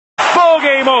ball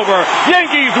game over.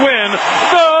 Yankees win.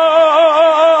 The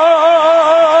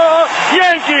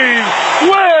Yankees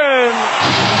win.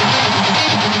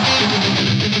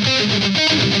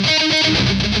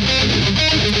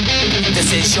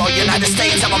 This is your United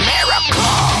States of America.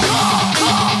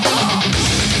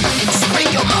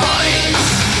 Speak your mind.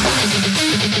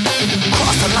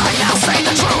 Cross the line now, say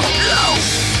the truth. No.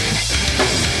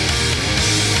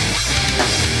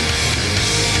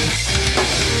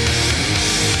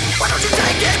 Why don't you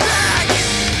take it back?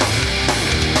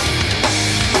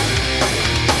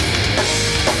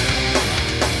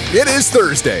 It is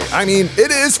Thursday.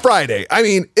 It is Friday.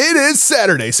 It is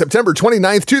Saturday, September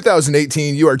 29th,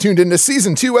 2018. You are tuned into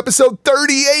Season 2, Episode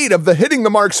 38 of the Hitting the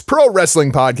Marks Pro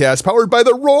Wrestling Podcast, powered by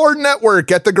the Roar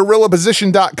Network at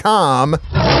thegorillaposition.com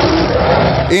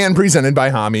and presented by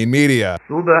Hameen Media.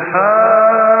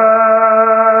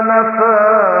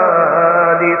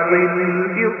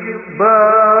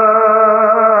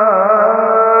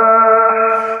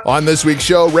 On this week's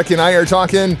show, Rick and I are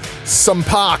talking some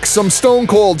Pac, some Stone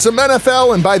Cold, some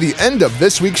NFL, and by the end of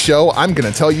this week's show, I'm going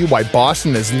to tell you why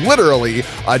Boston is literally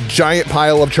a giant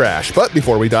pile of trash. But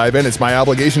before we dive in, it's my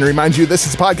obligation to remind you this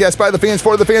is a podcast by the fans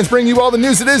for the fans, bringing you all the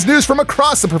news. It is news from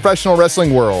across the professional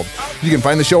wrestling world. You can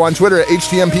find the show on Twitter at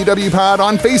HTMPWPod,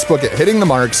 on Facebook at Hitting the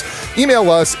Marks, email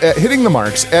us at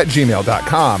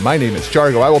hittingthemarks@gmail.com. My name is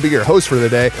Jargo. I will be your host for the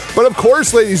day. But of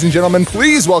course, ladies and gentlemen,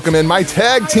 please welcome in my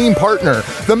tag team partner,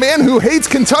 the man who hates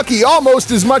Kentucky almost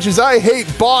as much as I hate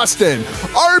Boston,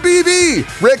 RBV.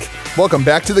 Rick, welcome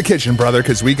back to the kitchen, brother,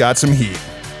 because we got some heat.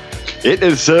 It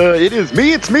is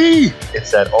me.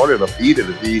 It's that order, the beat of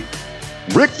the beat.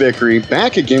 Rick Vickery,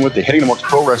 back again with the Hitting the Marks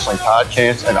Pro Wrestling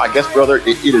Podcast. And I guess, brother,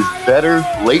 it is better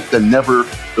late than never.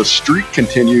 The streak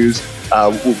continues.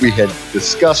 We had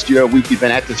discussed, we've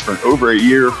been at this for over a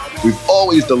year. We've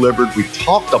always delivered. We've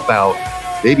talked about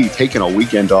maybe taking a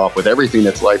weekend off with everything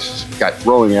that's life's got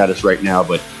throwing at us right now.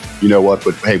 But you know what?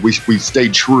 But hey, we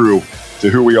stayed true to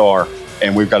who we are,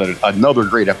 and we've got another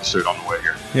great episode on the way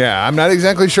here. Yeah, I'm not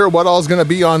exactly sure what all's going to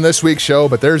be on this week's show,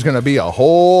 but there's going to be a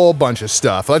whole bunch of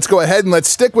stuff. Let's go ahead and let's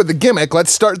stick with the gimmick.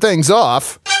 Let's start things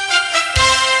off.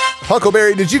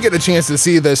 Huckleberry, did you get a chance to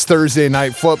see this Thursday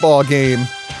night football game?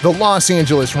 The Los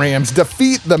Angeles Rams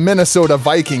defeat the Minnesota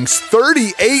Vikings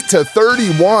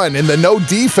 38-31 in the No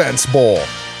Defense Bowl.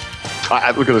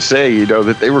 I was going to say,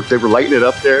 that they were lighting it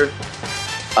up there.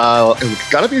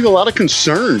 Got to be a lot of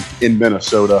concern in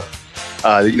Minnesota.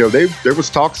 There was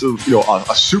talks of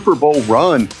a Super Bowl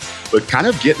run, but kind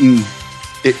of getting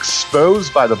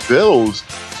exposed by the Bills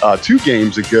 2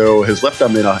 games ago has left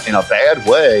them in a bad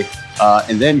way.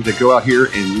 And then to go out here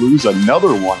and lose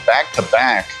another one back to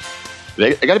back.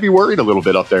 They got to be worried a little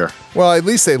bit up there. Well, at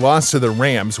least they lost to the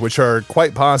Rams, which are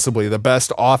quite possibly the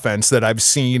best offense that I've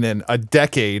seen in a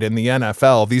decade in the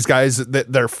NFL. These guys,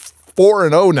 they're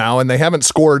 4-0 now, and they haven't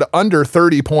scored under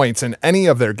 30 points in any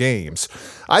of their games.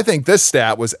 I think this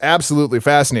stat was absolutely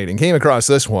fascinating. Came across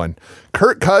this one.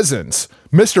 Kirk Cousins,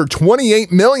 Mr. $28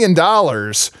 million,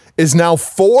 is now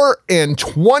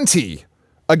 4-20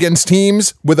 against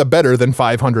teams with a better than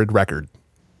 500 record.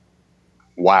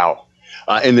 Wow.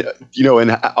 And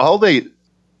all the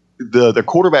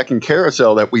quarterbacking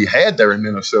carousel that we had there in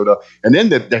Minnesota, and then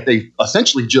that they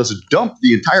essentially just dumped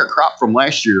the entire crop from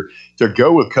last year to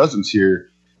go with Cousins here.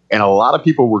 And a lot of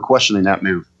people were questioning that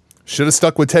move. Should have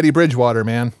stuck with Teddy Bridgewater,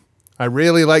 man. I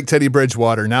really like Teddy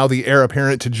Bridgewater, now the heir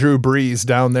apparent to Drew Brees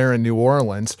down there in New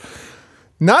Orleans.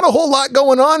 Not a whole lot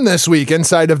going on this week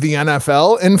inside of the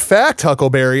NFL. In fact,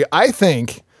 Huckleberry, I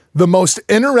think the most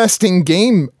interesting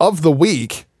game of the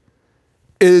week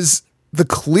is the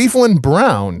Cleveland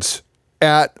Browns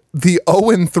at the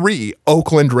 0-3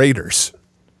 Oakland Raiders.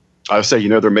 I would say,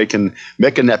 they're making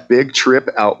that big trip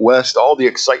out west, all the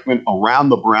excitement around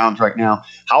the Browns right now.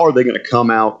 How are they going to come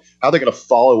out? How are they going to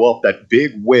follow up that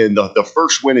big win, the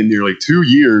first win in nearly 2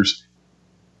 years?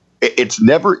 It's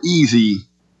never easy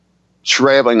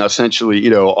traveling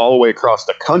essentially, all the way across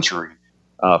the country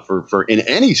for in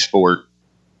any sport.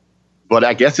 But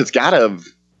I guess it's got to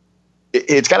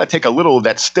take a little of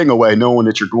that sting away, knowing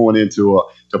that you're going into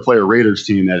to play a Raiders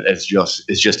team that is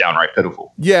just downright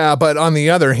pitiful. Yeah, but on the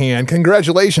other hand,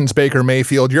 congratulations, Baker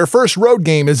Mayfield. Your first road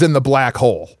game is in the black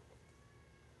hole.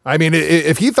 I mean,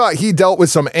 if he thought he dealt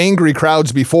with some angry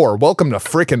crowds before, welcome to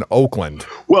frickin' Oakland.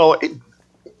 Well,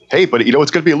 hey, but it's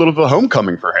going to be a little bit of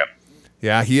homecoming for him.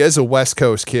 Yeah, he is a West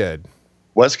Coast kid.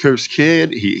 West Coast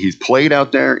kid. He's played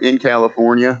out there in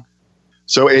California.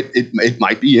 So it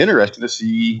might be interesting to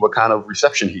see what kind of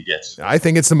reception he gets. I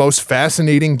think it's the most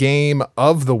fascinating game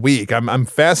of the week. I'm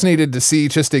fascinated to see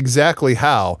just exactly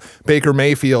how Baker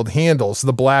Mayfield handles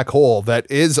the black hole that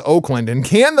is Oakland. And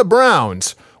can the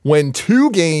Browns win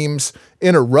 2 games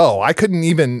in a row?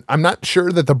 I'm not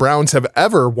sure that the Browns have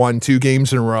ever won 2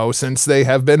 games in a row since they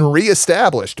have been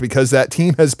reestablished, because that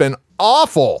team has been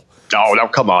awful. Oh, no,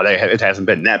 come on. It hasn't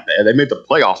been that bad. They made the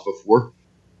playoffs before.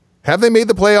 Have they made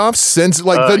the playoffs since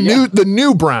the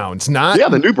new Browns? Not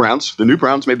the new Browns. The new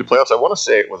Browns made the playoffs. I want to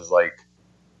say it was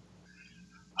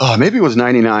maybe it was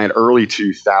 99, early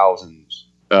 2000s.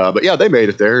 But yeah, they made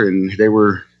it there, and they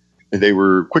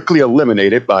were quickly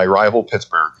eliminated by rival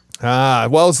Pittsburgh.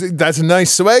 Well, that's a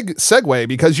nice segue,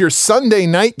 because your Sunday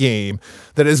night game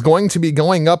that is going to be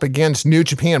going up against New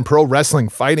Japan Pro Wrestling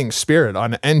Fighting Spirit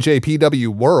on NJPW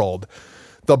World,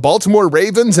 the Baltimore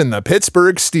Ravens and the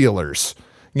Pittsburgh Steelers.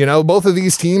 You know, both of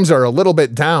these teams are a little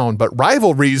bit down, but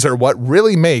rivalries are what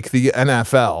really make the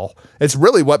NFL. It's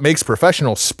really what makes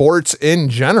professional sports in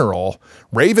general.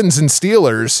 Ravens and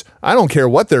Steelers, I don't care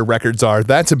what their records are,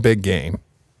 that's a big game.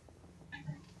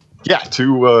 Yeah,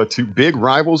 two big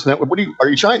rivals. Are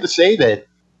you trying to say that?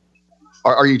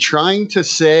 Are you trying to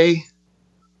say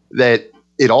that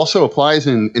it also applies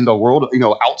in the world,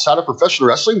 outside of professional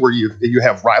wrestling, where you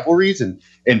have rivalries and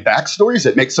backstories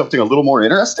that make something a little more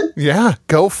interesting? Yeah,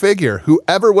 go figure.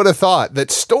 Whoever would have thought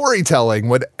that storytelling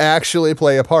would actually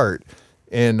play a part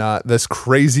in this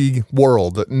crazy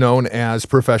world known as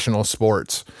professional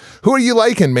sports? Who are you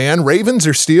liking, man? Ravens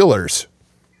or Steelers?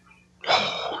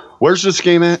 Where's this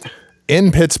game at?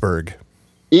 In Pittsburgh.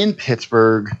 In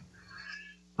Pittsburgh.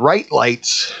 Bright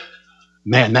lights.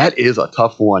 Man, that is a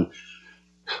tough one.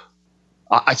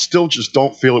 I still just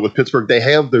don't feel it with Pittsburgh. They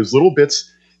have those little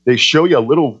bits. They show you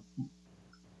little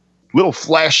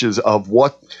flashes of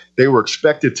what they were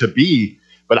expected to be.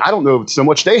 But I don't know so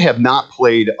much. They have not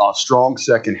played a strong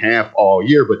second half all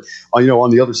year. But,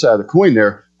 on the other side of the coin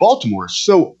there, Baltimore is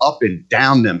so up and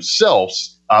down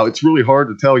themselves. It's really hard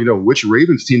to tell, which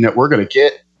Ravens team that we're going to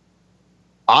get.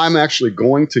 I'm actually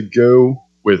going to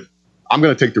I'm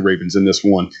going to take the Ravens in this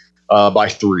one by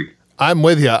 3. I'm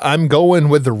with you. I'm going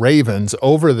with the Ravens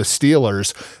over the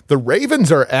Steelers. The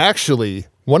Ravens are actually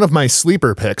one of my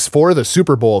sleeper picks for the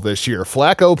Super Bowl this year.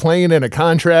 Flacco playing in a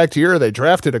contract year. They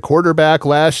drafted a quarterback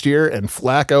last year, and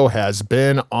Flacco has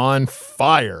been on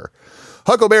fire.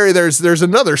 Huckleberry, there's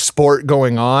another sport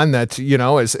going on that,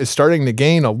 is starting to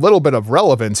gain a little bit of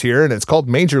relevance here, and it's called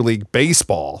Major League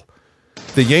Baseball.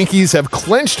 The Yankees have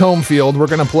clinched home field. We're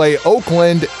going to play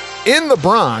Oakland in the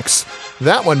Bronx.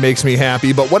 That one makes me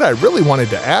happy, but what I really wanted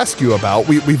to ask you about,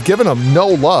 we've given them no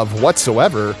love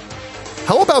whatsoever.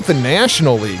 How about the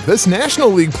National League? This National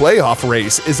League playoff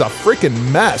race is a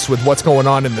freaking mess with what's going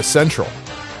on in the Central.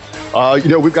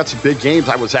 We've got some big games.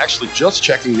 I was actually just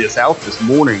checking this out this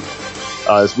morning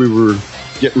as we were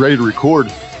getting ready to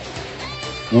record.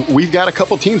 We've got a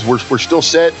couple teams. We're still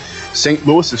set. St.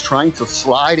 Louis is trying to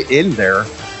slide in there.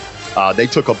 They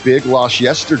took a big loss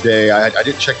yesterday. I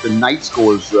didn't check the night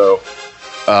scores, though.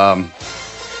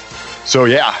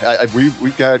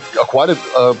 We've got quite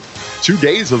 2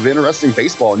 days of interesting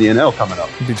baseball in the NL coming up.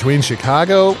 Between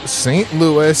Chicago, St.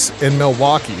 Louis, and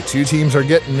Milwaukee, 2 teams are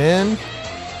getting in,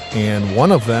 and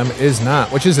one of them is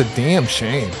not, which is a damn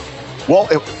shame. Well,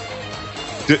 have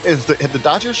the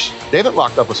Dodgers? They haven't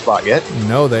locked up a spot yet.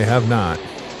 No, they have not.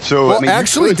 So,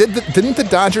 didn't the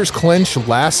Dodgers clinch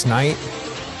last night?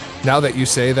 Now that you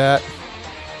say that,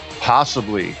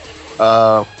 possibly,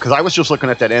 because I was just looking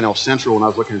at that NL Central and I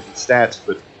was looking at the stats,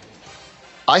 but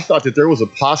I thought that there was a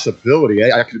possibility.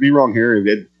 I could be wrong here.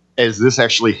 As this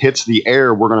actually hits the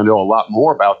air, we're going to know a lot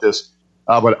more about this.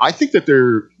 But I think that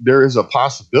there is a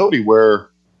possibility where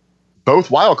both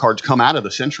wild cards come out of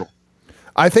the Central.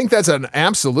 I think that's an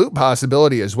absolute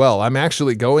possibility as well. I'm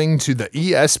actually going to the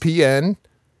ESPN.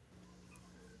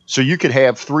 So you could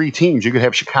have 3 teams. You could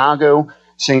have Chicago,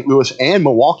 St. Louis, and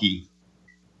Milwaukee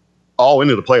all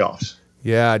into the playoffs.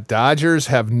 Yeah, Dodgers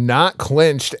have not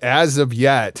clinched as of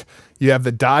yet. You have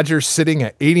the Dodgers sitting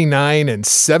at 89 and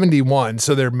 71,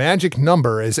 so their magic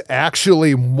number is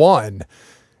actually 1.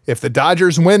 If the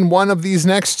Dodgers win one of these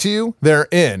next 2, they're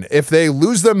in. If they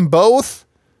lose them both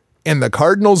and the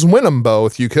Cardinals win them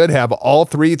both, you could have all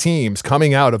 3 teams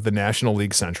coming out of the National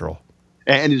League Central.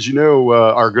 And as you know,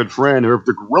 our good friend of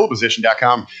the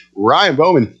GorillaPosition.com, Ryan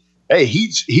Bowman, hey,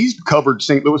 he's covered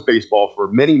St. Louis baseball for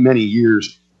many, many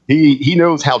years. He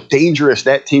knows how dangerous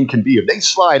that team can be. If they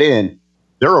slide in,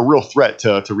 they're a real threat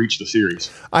to reach the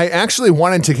series. I actually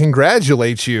wanted to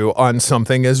congratulate you on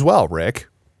something as well, Rick.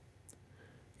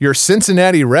 Your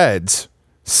Cincinnati Reds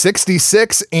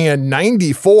 66 and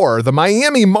 94. The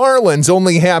Miami Marlins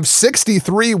only have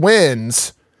 63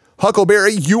 wins.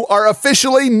 Huckleberry, you are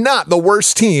officially not the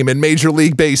worst team in Major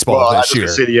League Baseball this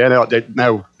year.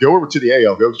 Now, go over to the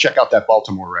AL. Go check out that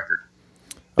Baltimore record.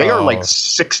 They are like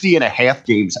 60 and a half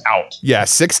games out. Yeah,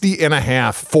 60 and a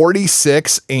half,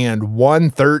 46 and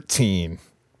 113.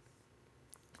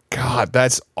 God,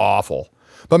 that's awful.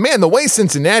 But man, the way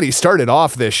Cincinnati started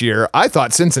off this year, I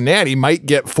thought Cincinnati might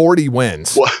get 40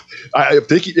 wins. Well, I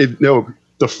think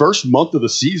the first month of the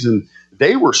season,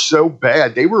 they were so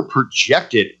bad. They were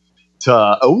projected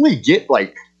to only get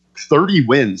like 30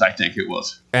 wins, I think it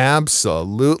was.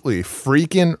 Absolutely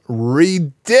freaking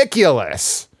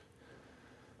ridiculous.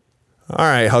 All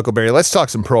right, Huckleberry, let's talk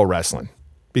some pro wrestling,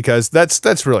 because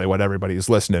that's really what everybody's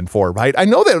listening for, right? I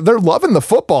know that they're loving the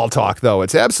football talk, though.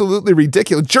 It's absolutely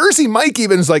ridiculous. Jersey Mike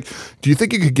even is like, do you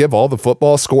think you could give all the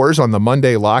football scores on the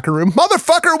Monday locker room?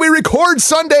 Motherfucker, we record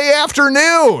Sunday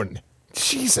afternoon.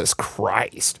 Jesus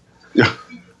Christ.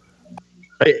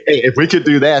 Hey, if we could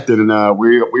do that, then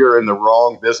we are in the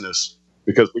wrong business,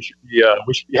 because we should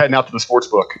be heading out to the sports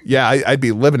book. Yeah, I'd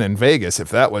be living in Vegas if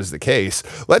that was the case.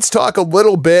 Let's talk a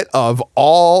little bit of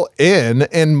All In,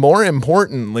 and more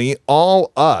importantly,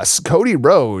 All Us. Cody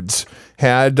Rhodes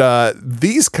had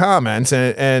these comments,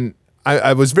 and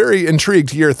I was very intrigued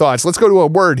to your thoughts. Let's go to a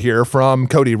word here from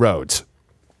Cody Rhodes.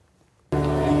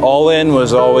 All In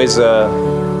was always a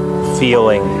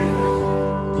feeling.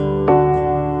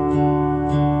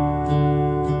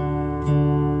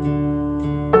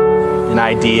 An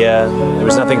idea. There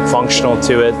was nothing functional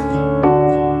to it.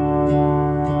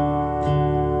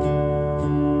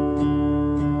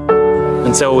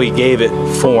 Until we gave it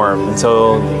form,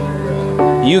 until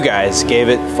you guys gave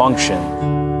it function.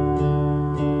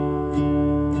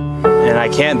 And I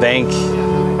can't thank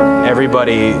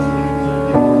everybody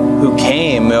who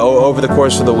came over the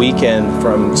course of the weekend,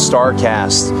 from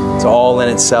StarCast to All In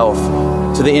itself,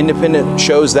 to the independent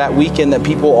shows that weekend that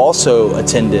people also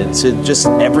attended, to just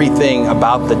everything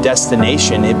about the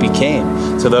destination it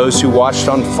became, to those who watched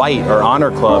on Fight or Honor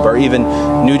Club or even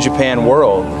New Japan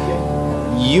World.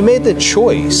 You made the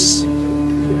choice.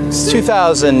 It's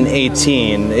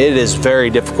 2018. It is very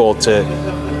difficult to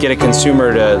get a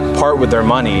consumer to part with their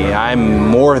money. I'm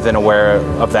more than aware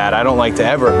of that. I don't like to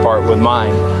ever part with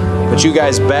mine. But you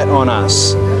guys bet on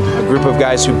us, a group of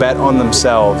guys who bet on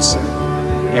themselves.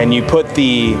 And you put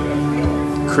the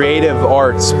creative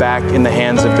arts back in the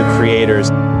hands of the creators.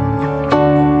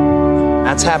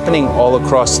 That's happening all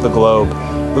across the globe.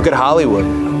 Look at Hollywood.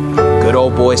 Good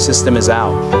old boy system is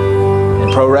out.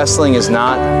 And pro wrestling is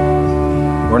not,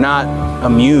 we're not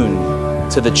immune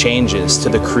to the changes, to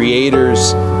the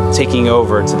creators taking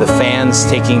over, to the fans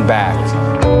taking back.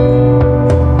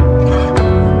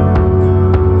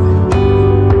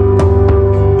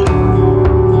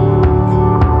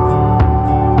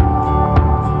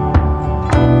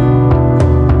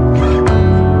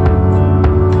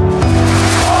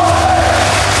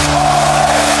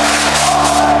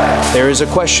 There is a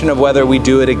question of whether we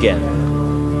do it again.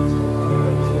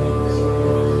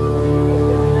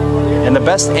 And the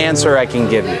best answer I can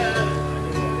give you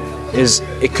is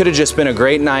it could have just been a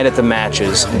great night at the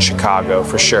matches in Chicago,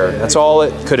 for sure. That's all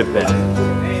it could have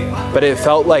been. But it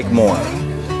felt like more.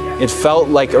 It felt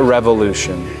like a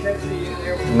revolution.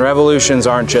 And revolutions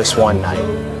aren't just one night.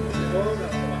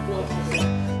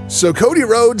 So Cody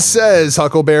Rhodes says,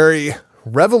 Huckleberry,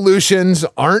 revolutions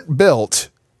aren't built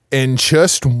in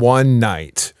just one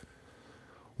night.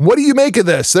 What do you make of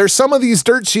this? There's some of these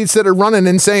dirt sheets that are running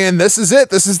and saying, this is it.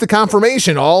 This is the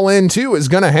confirmation. All In 2 is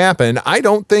going to happen. I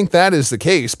don't think that is the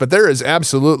case, but there is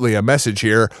absolutely a message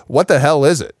here. What the hell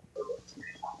is it?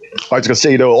 I was going to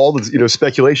say, all the,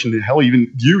 speculation that hell,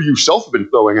 even you yourself have been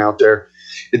throwing out there.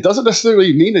 It doesn't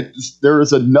necessarily mean that there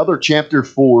is another chapter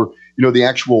for, the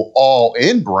actual All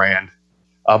In brand.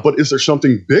 But is there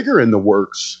something bigger in the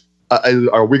works?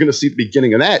 Are we going to see the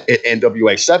beginning of that at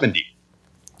NWA 70?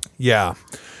 Yeah.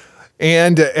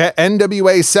 And at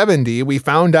NWA 70, we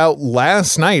found out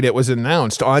last night, it was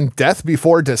announced on Death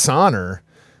Before Dishonor,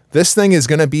 this thing is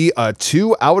going to be a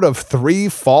 2 out of 3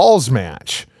 falls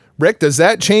match. Rick, does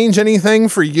that change anything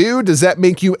for you? Does that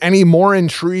make you any more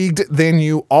intrigued than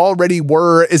you already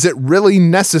were? Is it really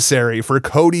necessary for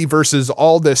Cody versus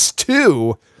Aldis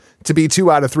 2 to be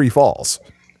 2 out of 3 falls?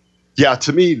 Yeah,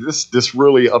 to me, this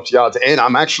really ups the odds. And I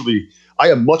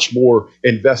am much more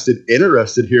interested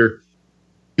here,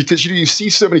 because you see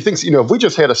so many things. If we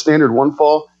just had a standard 1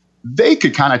 fall, they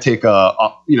could kind of take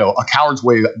a coward's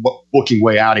way, booking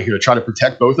way out of here to try to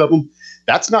protect both of them.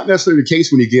 That's not necessarily the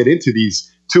case when you get into these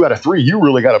 2 out of 3, you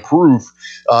really got to prove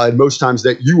most times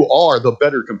that you are the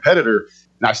better competitor.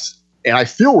 And I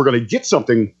feel we're going to get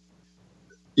something,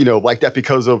 like that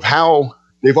because of how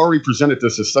they've already presented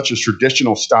this as such a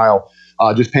traditional style,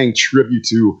 just paying tribute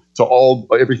to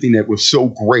everything that was so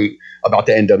great about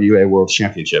the NWA World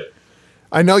Championship.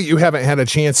 I know you haven't had a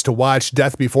chance to watch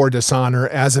Death Before Dishonor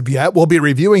as of yet. We'll be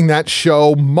reviewing that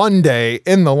show Monday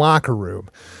in the locker room.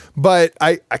 But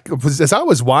as I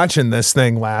was watching this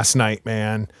thing last night,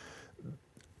 man,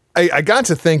 I got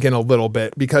to thinking a little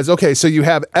bit because, okay, so you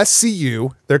have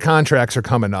SCU, their contracts are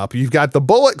coming up. You've got the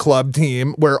Bullet Club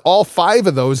team where all 5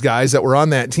 of those guys that were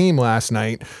on that team last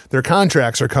night, their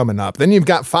contracts are coming up. Then you've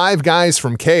got 5 guys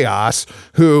from Chaos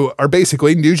who are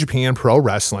basically New Japan Pro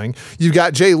Wrestling. You've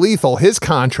got Jay Lethal, his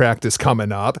contract is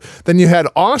coming up. Then you had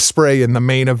Ospreay in the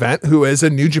main event, who is a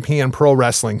New Japan Pro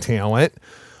Wrestling talent.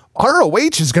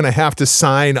 ROH is going to have to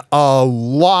sign a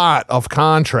lot of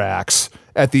contracts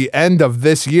at the end of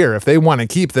this year if they want to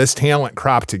keep this talent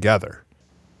crop together.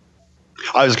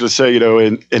 I was going to say,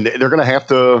 and they're going to have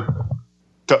to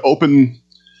open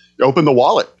the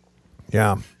wallet.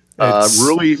 Yeah.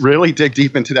 Really, really dig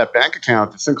deep into that bank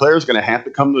account. Sinclair is going to have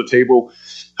to come to the table,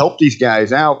 help these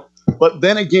guys out. But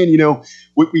then again,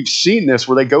 we've seen this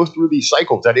where they go through these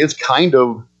cycles. That is kind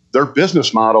of their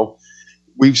business model.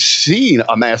 We've seen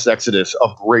a mass exodus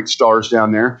of great stars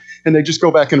down there, and they just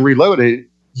go back and reload it.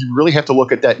 You really have to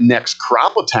look at that next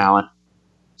crop of talent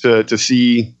to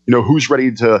see, who's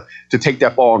ready to take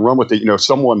that ball and run with it.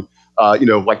 Someone,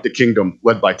 like the Kingdom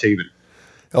led by Taven.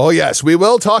 Oh, yes. We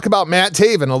will talk about Matt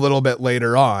Taven a little bit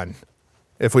later on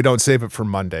if we don't save it for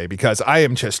Monday, because I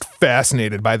am just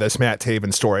fascinated by this Matt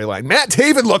Taven storyline. Matt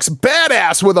Taven looks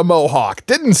badass with a mohawk.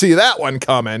 Didn't see that one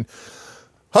coming.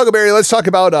 Huckleberry, let's talk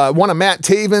about one of Matt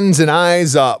Taven's and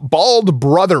I's bald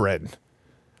brethren.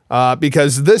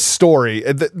 Because this story,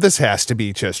 this has to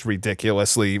be just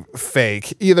ridiculously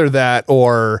fake. Either that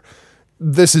or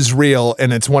this is real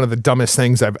and it's one of the dumbest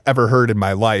things I've ever heard in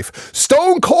my life.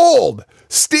 Stone Cold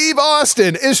Steve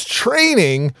Austin is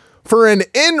training for an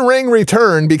in-ring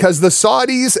return because the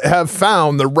Saudis have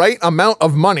found the right amount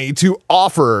of money to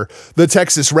offer the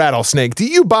Texas Rattlesnake. Do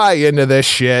you buy into this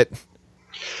shit?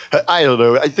 I don't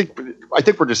know. I think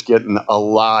we're just getting a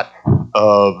lot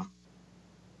of.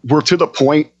 We're to the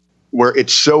point where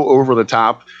it's so over the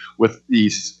top with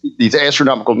these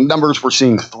astronomical numbers we're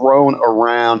seeing thrown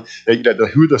around that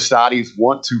who the Saudis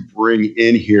want to bring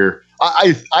in here.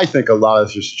 I think a lot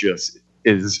of this just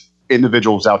is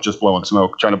individuals out just blowing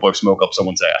smoke, trying to blow smoke up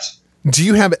someone's ass. Do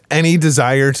you have any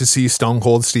desire to see Stone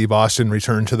Cold Steve Austin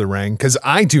return to the ring? Because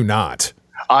I do not.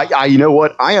 You know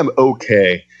what? I am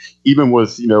okay. Even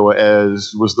with,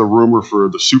 as was the rumor for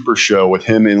the Super Show with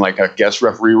him in like a guest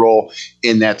referee role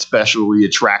in that special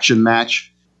attraction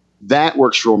match, that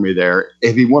works for me there.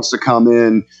 If he wants to come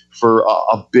in for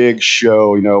a big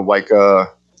show,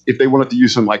 if they wanted to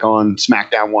use him like on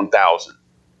SmackDown 1000.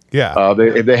 Yeah.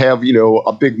 If they have,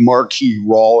 a big marquee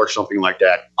Raw or something like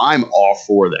that, I'm all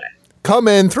for that. Come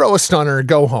in, throw a stunner,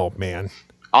 go home, man.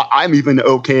 I'm even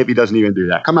okay if he doesn't even do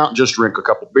that. Come out and just drink a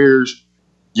couple beers.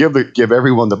 Give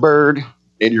everyone the bird,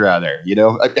 and you're out of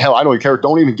there. Hell, I don't care.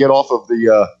 Don't even get off of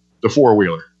the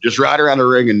 4-wheeler. Just ride around the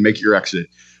ring and make your exit.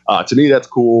 To me, that's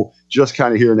cool. Just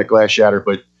kind of hearing the glass shatter,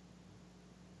 but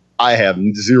I have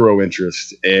zero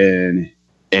interest in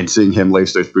seeing him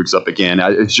lace those boots up again.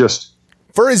 It's just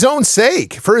for his own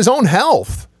sake, for his own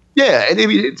health. Yeah, and I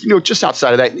mean, just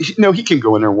outside of that, he can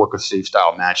go in there and work a safe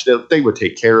style match. They would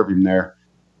take care of him there.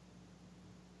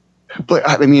 But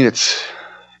I mean, it's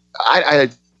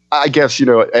I guess,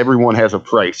 everyone has a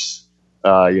price,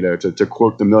 to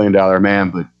quote the $1 Million Man,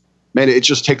 but man, it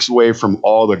just takes away from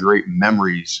all the great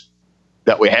memories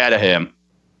that we had of him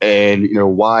and,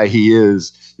 why he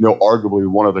is, arguably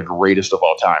one of the greatest of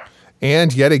all time.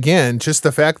 And yet again, just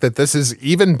the fact that this is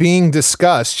even being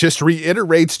discussed just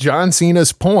reiterates John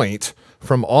Cena's point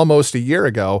from almost a year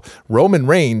ago. Roman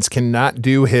Reigns cannot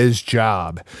do his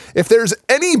job. If there's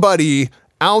anybody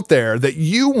out there that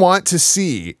you want to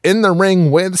see in the ring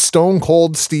with Stone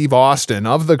Cold Steve Austin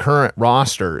of the current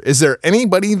roster, is there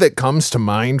anybody that comes to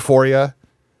mind for you?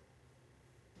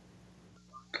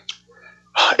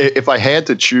 If I had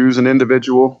to choose an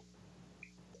individual,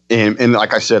 and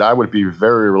like I said, I would be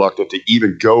very reluctant to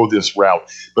even go this route.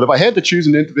 But if I had to choose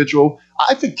an individual,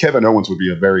 I think Kevin Owens would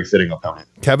be a very fitting opponent.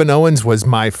 Kevin Owens was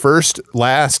my first,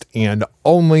 last, and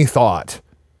only thought.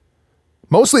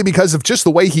 Mostly because of just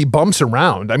the way he bumps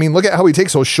around. I mean, look at how he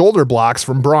takes those shoulder blocks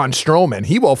from Braun Strowman.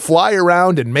 He will fly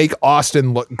around and make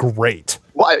Austin look great.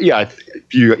 Well, yeah,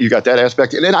 you got that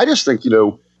aspect. And then I just think,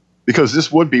 because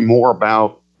this would be more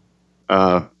about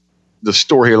the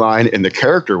storyline and the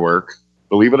character work,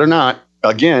 believe it or not,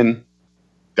 again,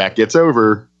 that gets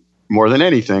over more than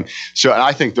anything. So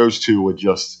I think those two would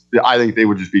they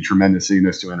would just be tremendous seeing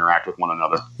those two interact with one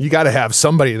another. You got to have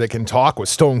somebody that can talk with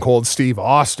Stone Cold Steve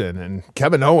Austin, and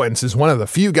Kevin Owens is one of the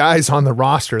few guys on the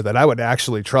roster that I would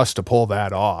actually trust to pull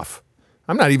that off.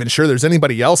 I'm not even sure there's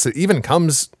anybody else that even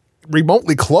comes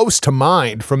remotely close to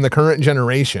mind from the current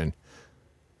generation.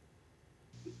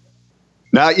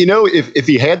 Now, if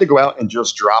he had to go out and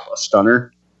just drop a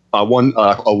stunner, a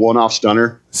one-off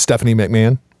stunner. Stephanie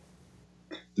McMahon.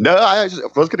 No, I was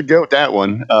going to go with that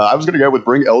one. I was going to go with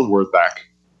bring Ellsworth back.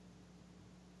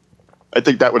 I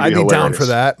think that would be hilarious. I'd be down for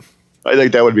that. I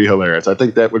think that would be hilarious. I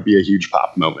think that would be a huge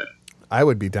pop moment. I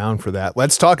would be down for that.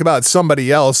 Let's talk about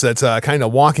somebody else that's kind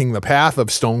of walking the path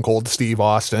of Stone Cold Steve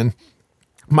Austin.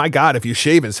 My God, if you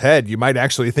shave his head, you might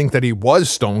actually think that he was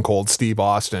Stone Cold Steve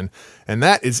Austin. And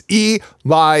that is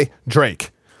Eli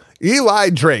Drake. Eli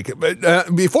Drake.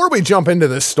 But before we jump into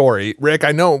this story, Rick,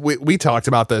 I know we talked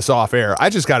about this off air. I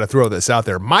just got to throw this out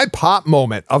there. My pop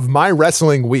moment of my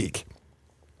wrestling week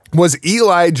was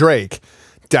Eli Drake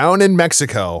down in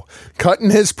Mexico,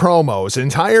 cutting his promos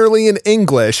entirely in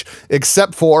English,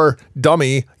 except for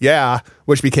dummy, yeah,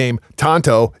 which became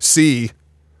Tonto, see.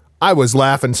 I was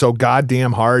laughing so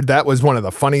goddamn hard. That was one of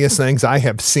the funniest things I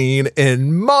have seen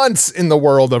in months in the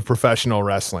world of professional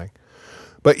wrestling.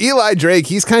 But Eli Drake,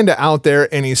 he's kind of out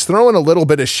there and he's throwing a little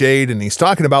bit of shade and he's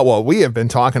talking about what we have been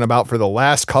talking about for the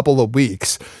last couple of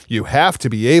weeks. You have to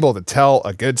be able to tell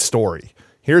a good story.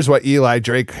 Here's what Eli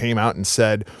Drake came out and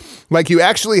said. Like, you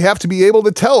actually have to be able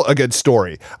to tell a good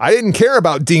story. I didn't care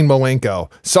about Dean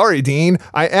Malenko. Sorry, Dean.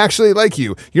 I actually like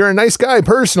you. You're a nice guy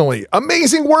personally.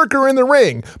 Amazing worker in the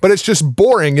ring. But it's just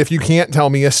boring if you can't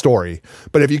tell me a story.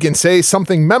 But if you can say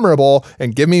something memorable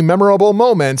and give me memorable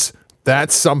moments,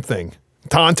 that's something.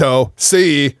 Tonto,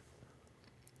 see.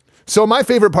 So my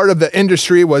favorite part of the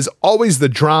industry was always the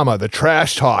drama, the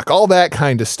trash talk, all that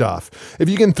kind of stuff. If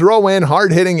you can throw in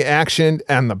hard-hitting action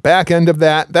and the back end of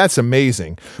that, that's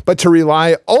amazing. But to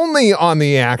rely only on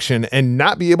the action and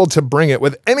not be able to bring it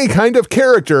with any kind of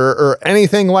character or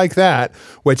anything like that,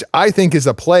 which I think is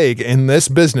a plague in this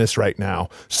business right now.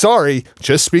 Sorry,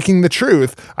 just speaking the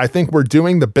truth, I think we're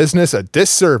doing the business a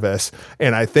disservice,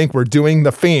 and I think we're doing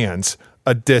the fans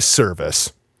a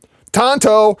disservice.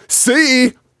 Tonto,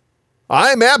 see?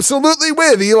 I'm absolutely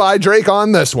with Eli Drake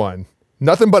on this one.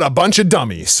 Nothing but a bunch of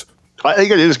dummies. I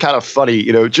think it is kind of funny,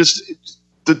 just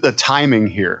the timing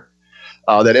here.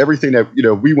 That everything that,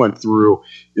 we went through,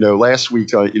 last week,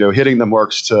 hitting the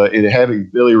marks to having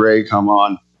Billy Ray come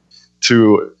on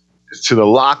to the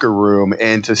locker room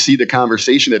and to see the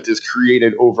conversation that this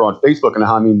created over on Facebook in the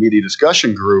Hameen Media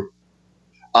discussion group.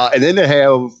 And then to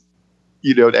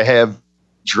have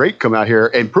Drake come out here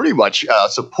and pretty much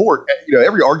support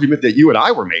every argument that you and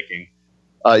I were making.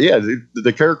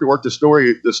 The character work, the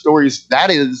stories,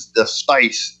 that is the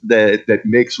spice that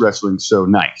makes wrestling so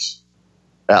nice.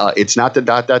 It's not the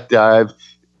dive.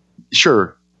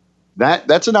 Sure,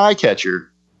 that's an eye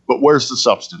catcher, but where's the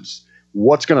substance?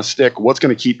 What's going to stick? What's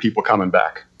going to keep people coming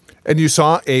back? And you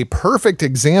saw a perfect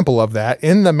example of that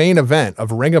in the main event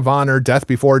of Ring of Honor Death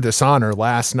Before Dishonor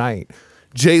last night.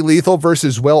 Jay Lethal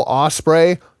versus Will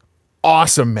Ospreay.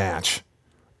 Awesome match.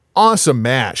 Awesome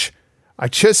match.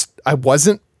 I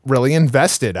wasn't really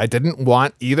invested. I didn't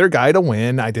want either guy to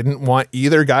win. I didn't want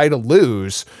either guy to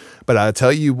lose. But I'll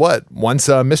tell you what, once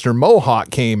Mr.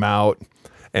 Mohawk came out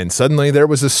and suddenly there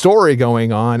was a story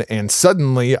going on and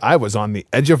suddenly I was on the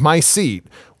edge of my seat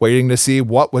waiting to see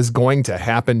what was going to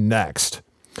happen next.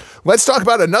 Let's talk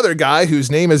about another guy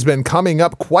whose name has been coming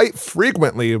up quite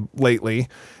frequently lately.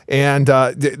 And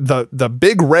the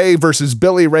big Ray versus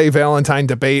Billy Ray Valentine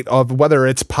debate of whether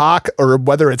it's Pac or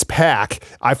whether it's Pac,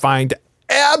 I find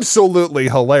absolutely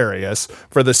hilarious.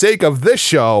 For the sake of this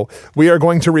show, we are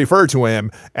going to refer to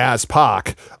him as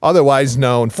Pac, otherwise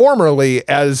known formerly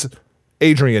as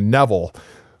Adrian Neville.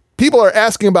 People are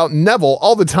asking about Neville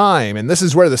all the time, and this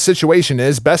is where the situation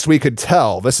is, best we could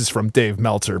tell. This is from Dave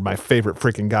Meltzer, my favorite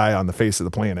freaking guy on the face of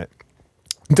the planet.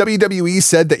 WWE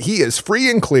said that he is free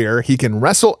and clear. He can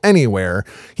wrestle anywhere.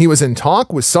 He was in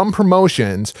talk with some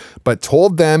promotions, but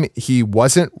told them he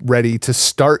wasn't ready to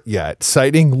start yet,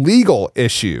 citing legal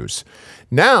issues.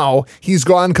 Now he's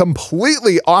gone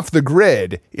completely off the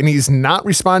grid and he's not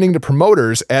responding to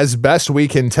promoters as best we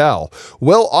can tell.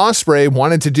 Will Ospreay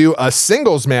wanted to do a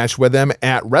singles match with him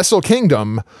at Wrestle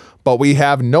Kingdom, but we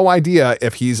have no idea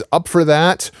if he's up for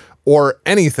that or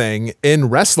anything in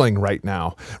wrestling right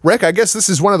now. Rick, I guess this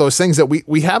is one of those things that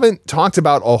we haven't talked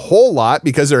about a whole lot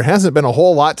because there hasn't been a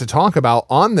whole lot to talk about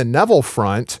on the Neville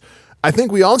front. I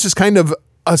think we all just kind of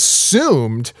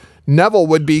assumed Neville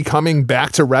would be coming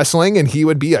back to wrestling and he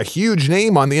would be a huge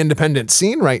name on the independent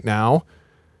scene right now.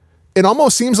 It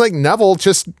almost seems like Neville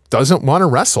just doesn't want to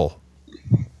wrestle.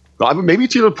 Well, maybe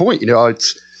to the point,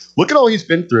 it's look at all he's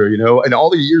been through, and all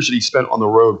the years that he spent on the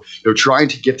road, trying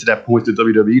to get to that point to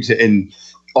WWE and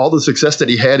all the success that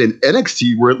he had in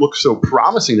NXT, where it looked so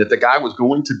promising that the guy was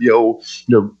going to be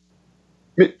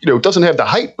doesn't have the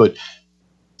height, but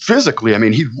physically, I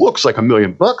mean, he looks like $1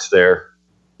 million there.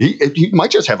 He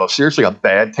might just have seriously a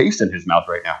bad taste in his mouth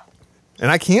right now. And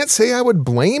I can't say I would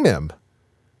blame him.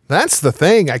 That's the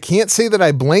thing. I can't say that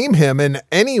I blame him in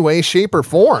any way, shape, or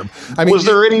form. I mean, was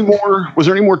there any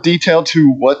more detail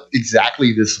to what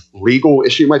exactly this legal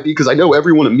issue might be? Because I know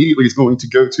everyone immediately is going to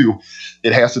go to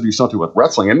it has to do something with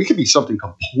wrestling. I mean, it could be something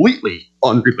completely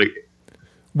unrelated.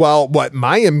 Well, what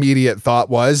my immediate thought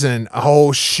was, and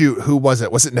oh shoot, who was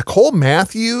it? Was it Nicole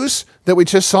Matthews that we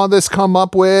just saw this come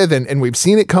up with? And we've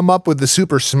seen it come up with the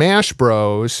Super Smash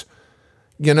Bros.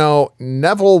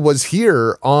 Neville was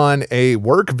here on a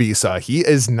work visa. He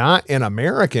is not an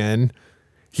American.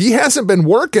 He hasn't been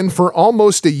working for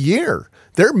almost a year.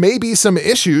 There may be some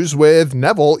issues with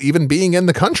Neville even being in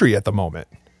the country at the moment.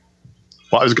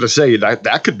 Well, I was going to say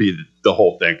that could be the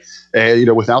whole thing.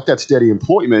 And, without that steady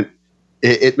employment,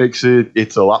 it makes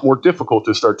it's a lot more difficult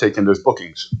to start taking those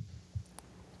bookings.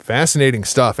 Fascinating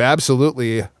stuff.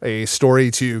 Absolutely a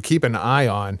story to keep an eye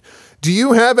on. Do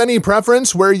you have any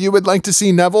preference where you would like to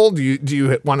see Neville? Do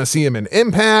you want to see him in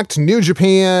Impact, New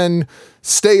Japan,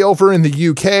 stay over in the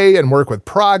UK and work with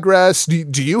Progress?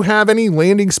 Do you have any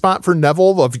landing spot for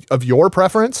Neville of your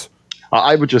preference?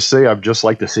 I would just say I'd just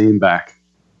like to see him back.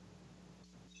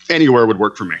 Anywhere would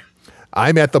work for me.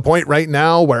 I'm at the point right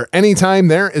now where anytime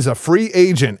there is a free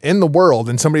agent in the world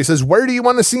and somebody says, where do you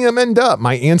want to see him end up?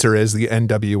 My answer is the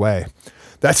NWA.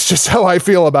 That's just how I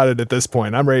feel about it at this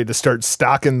point. I'm ready to start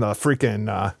stocking the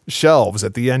freaking shelves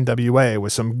at the NWA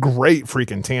with some great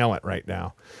freaking talent right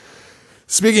now.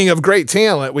 Speaking of great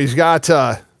talent, we've got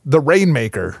the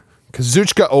Rainmaker,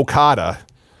 Kazuchika Okada.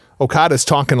 Okada's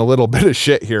talking a little bit of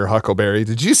shit here, Huckleberry.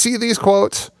 Did you see these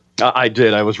quotes? I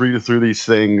did. I was reading through these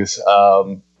things.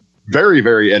 Very,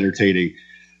 very entertaining.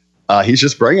 He's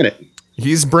just bringing it.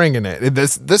 He's bringing it.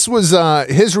 This was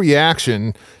his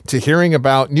reaction to hearing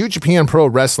about New Japan Pro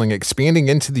Wrestling expanding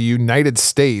into the United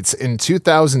States in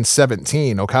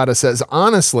 2017. Okada says,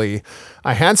 honestly,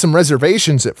 I had some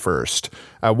reservations at first.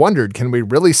 I wondered, can we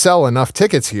really sell enough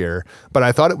tickets here? But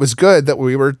I thought it was good that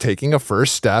we were taking a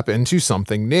first step into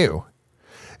something new.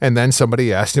 And then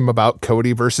somebody asked him about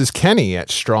Cody versus Kenny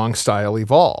at Strong Style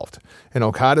Evolved. And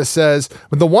Okada says,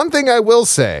 but the one thing I will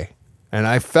say, and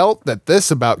I felt that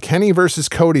this about Kenny versus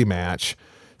Cody match,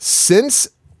 since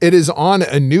it is on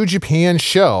a New Japan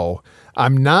show,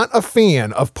 I'm not a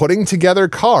fan of putting together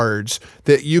cards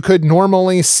that you could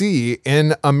normally see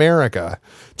in America.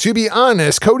 To be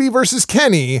honest, Cody versus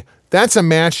Kenny, that's a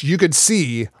match you could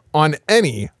see on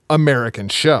any American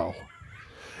show.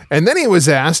 And then he was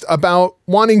asked about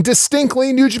wanting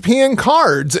distinctly New Japan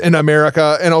cards in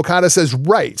America, and Okada says,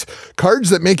 right, cards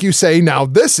that make you say, now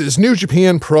this is New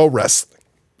Japan Pro Wrestling.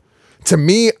 To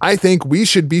me, I think we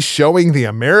should be showing the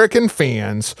American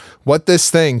fans what this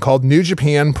thing called New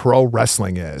Japan Pro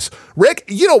Wrestling is. Rick,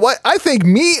 you know what? I think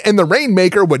me and the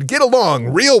Rainmaker would get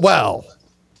along real well.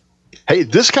 Hey,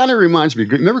 this kind of reminds me,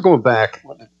 remember going back,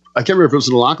 I can't remember if it was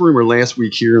in the locker room or last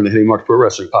week here in the Hitting Marks Pro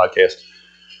Wrestling podcast,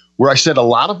 where I said a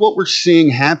lot of what we're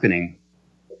seeing happening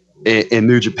in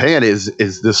New Japan is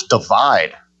this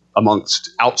divide amongst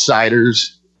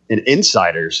outsiders and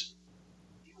insiders.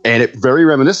 And it very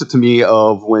reminiscent to me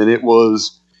of when it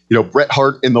was, Bret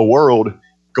Hart in the World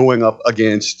going up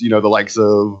against, the likes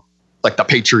of like the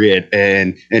Patriot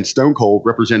and Stone Cold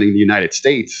representing the United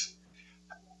States.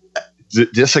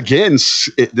 This again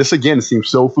seems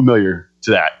so familiar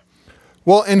to that.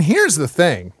 Well, and here's the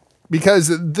thing.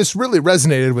 Because this really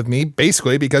resonated with me,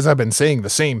 basically because I've been saying the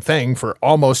same thing for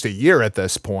almost a year at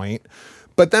this point.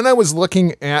 But then I was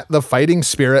looking at the Fighting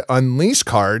Spirit Unleashed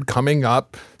card coming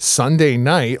up Sunday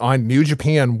night on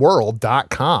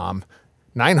NewJapanWorld.com.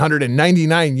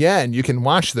 999 yen, you can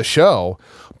watch the show.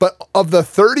 But of the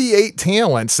 38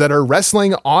 talents that are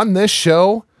wrestling on this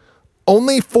show,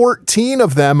 only 14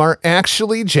 of them are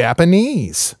actually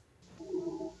Japanese.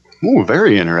 Ooh,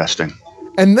 very interesting.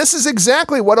 And this is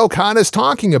exactly what Okada's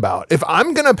talking about. If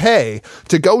I'm going to pay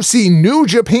to go see New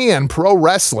Japan Pro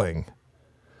Wrestling,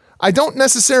 I don't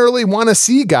necessarily want to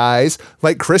see guys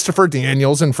like Christopher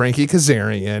Daniels and Frankie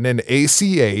Kazarian and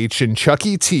ACH and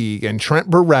Chucky T and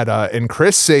Trent Beretta and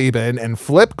Chris Sabin and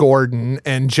Flip Gordon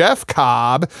and Jeff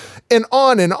Cobb and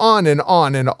on and on and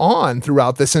on and on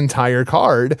throughout this entire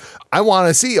card. I want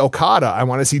to see Okada. I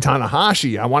want to see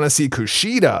Tanahashi. I want to see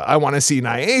Kushida. I want to see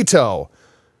Naito.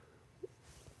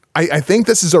 I think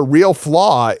this is a real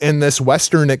flaw in this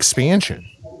Western expansion.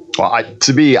 Well, I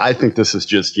think this is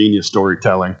just genius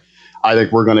storytelling. I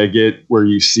think we're going to get where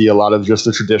you see a lot of just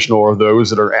the traditional or those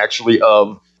that are actually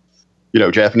of,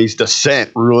 Japanese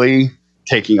descent really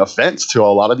taking offense to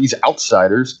a lot of these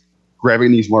outsiders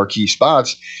grabbing these marquee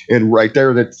spots. And right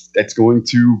there, that's going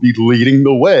to be leading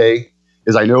the way.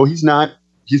 Is I know he's not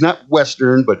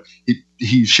Western, but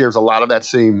he shares a lot of that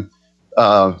same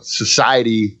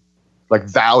society like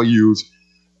values,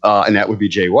 and that would be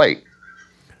Jay White.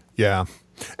 Yeah.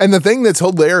 And the thing that's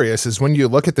hilarious is when you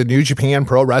look at the New Japan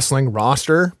Pro Wrestling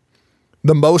roster,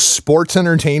 the most sports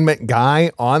entertainment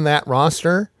guy on that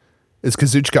roster is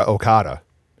Kazuchika Okada.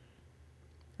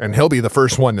 And he'll be the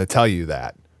first one to tell you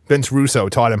that. Vince Russo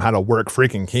taught him how to work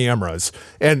freaking cameras,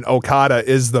 and Okada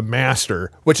is the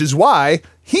master, which is why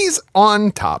he's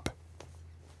on top.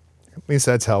 At least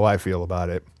that's how I feel about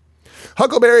it.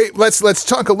 Huckleberry, let's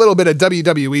talk a little bit of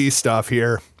WWE stuff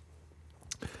here.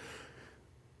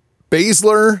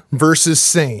 Baszler versus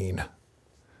Sane.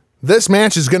 This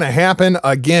match is going to happen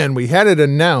again. We had it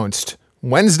announced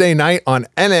Wednesday night on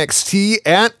NXT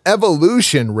at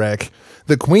Evolution, Rick.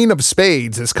 The Queen of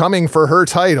Spades is coming for her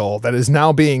title that is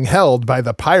now being held by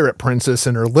the Pirate Princess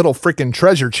in her little freaking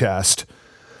treasure chest.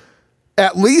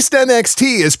 At least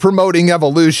NXT is promoting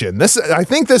Evolution. I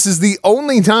think this is the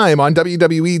only time on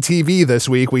WWE TV this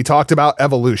week we talked about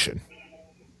Evolution.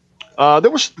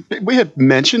 We had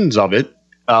mentions of it.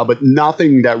 But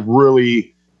nothing that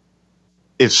really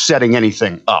is setting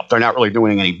anything up. They're not really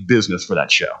doing any business for that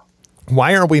show.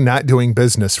 Why are we not doing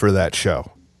business for that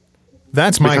show?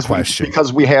 That's my question.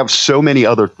 Because we have so many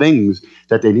other things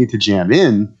that they need to jam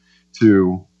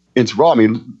into Raw. I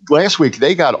mean, last week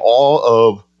they got all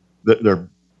of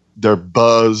their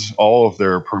buzz, all of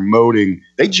their promoting.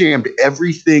 They jammed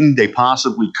everything they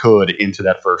possibly could into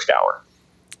that first hour.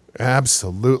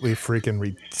 Absolutely freaking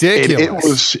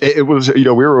ridiculous. It was, we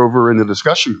were over in the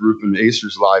discussion group in the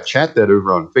Acers Live chat that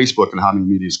over on Facebook and Hobby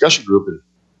Media discussion group. And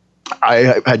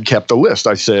I had kept a list.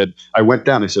 I went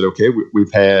down. I said, okay,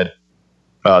 we've had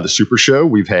the Super Show.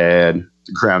 We've had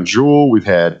the Crown Jewel. We've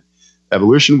had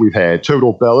Evolution. We've had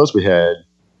Total Bellas. We had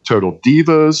Total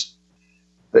Divas.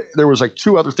 There was like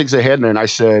two other things they had. And then I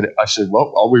said,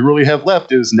 well, all we really have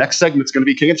left is next segment's going to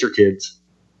be Cancer Kids.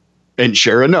 And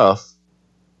sure enough,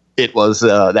 it was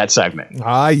that segment.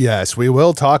 Yes, we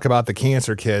will talk about the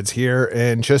Cancer Kids here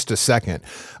in just a second.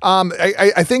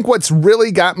 I think what's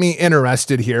really got me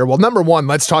interested here, well, number one,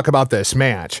 let's talk about this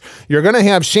match. You're going to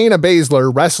have Shayna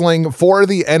Baszler wrestling for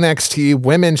the NXT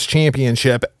Women's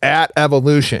Championship at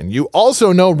Evolution. You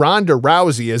also know Ronda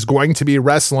Rousey is going to be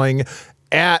wrestling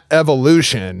at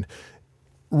Evolution.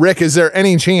 Rick, is there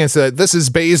any chance that this is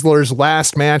Baszler's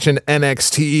last match in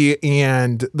NXT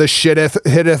and the shit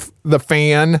hitteth the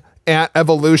fan at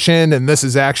Evolution, and this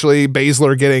is actually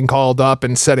Baszler getting called up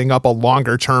and setting up a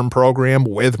longer-term program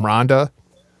with Ronda?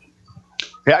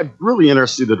 Yeah, I'm really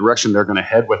interested in the direction they're going to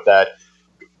head with that,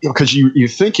 because you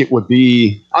think it would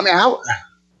be. I mean, how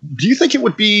do you think it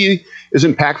would be as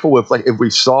impactful if we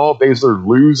saw Baszler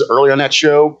lose early on that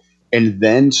show and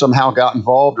then somehow got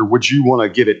involved, or would you want to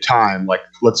give it time? Like,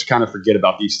 let's kind of forget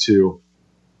about these two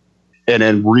and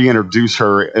then reintroduce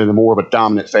her in a more of a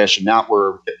dominant fashion, not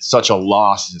where it's such a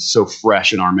loss is so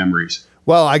fresh in our memories.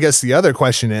 Well, I guess the other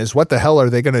question is, what the hell are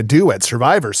they going to do at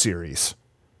Survivor Series?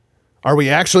 Are we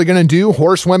actually going to do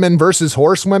horsewomen versus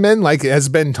horsewomen like has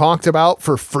been talked about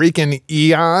for freaking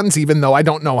eons, even though I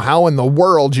don't know how in the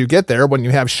world you get there when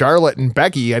you have Charlotte and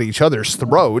Becky at each other's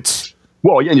throats?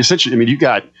 Well, yeah, and essentially, I mean, you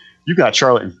got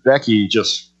Charlotte and Becky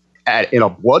just in a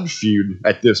blood feud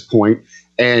at this point,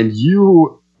 and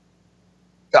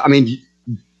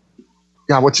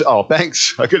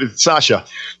thanks. Sasha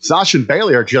and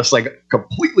Bayley are just like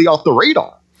completely off the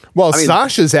radar. Well,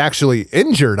 Sasha's actually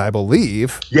injured, I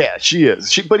believe. Yeah, she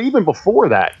is. But even before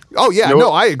that. Oh yeah,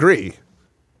 no, I agree.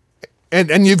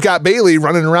 And you've got Bayley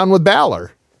running around with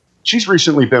Balor. She's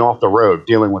recently been off the road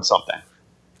dealing with something.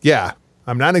 Yeah.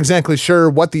 I'm not exactly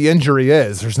sure what the injury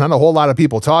is. There's not a whole lot of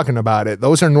people talking about it.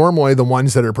 Those are normally the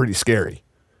ones that are pretty scary.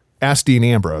 Ask Dean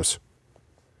Ambrose.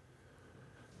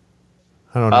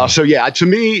 I don't know. So yeah, to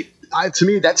me,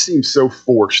 that seems so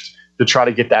forced to try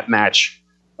to get that match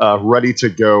ready to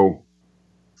go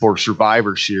for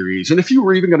Survivor Series. And if you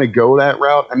were even going to go that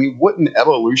route, I mean, wouldn't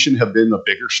Evolution have been the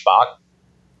bigger spot?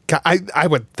 I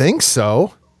would think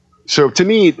so. So to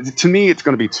me, it's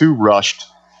going to be too rushed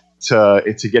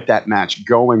to get that match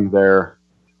going there.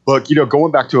 But,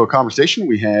 going back to a conversation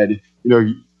we had,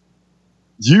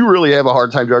 you really have a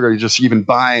hard time, Doug, just even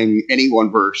buying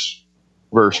anyone versus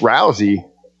Rousey.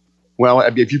 Well,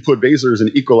 if you put Baszler as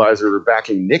an equalizer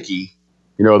backing Nikki,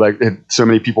 like so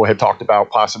many people had talked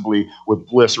about possibly with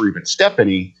Bliss or even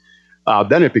Stephanie,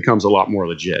 then it becomes a lot more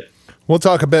legit. We'll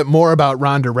talk a bit more about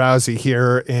Ronda Rousey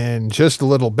here in just a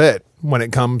little bit when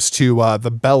it comes to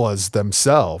the Bellas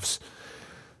themselves.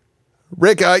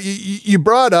 Rick, you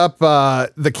brought up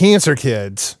the Cancer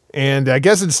Kids, and I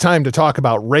guess it's time to talk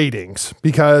about ratings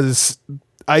because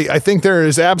I think there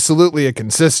is absolutely a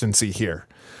consistency here.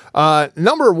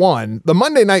 Number one, the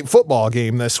Monday Night Football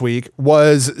game this week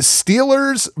was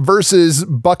Steelers versus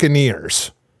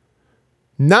Buccaneers.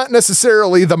 Not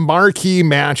necessarily the marquee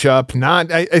matchup.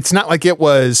 It's not like it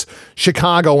was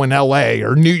Chicago and LA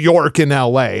or New York and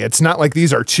LA. It's not like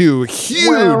these are two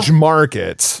huge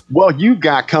markets. Well, you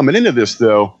got coming into this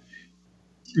though,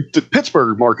 the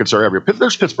Pittsburgh markets are everywhere.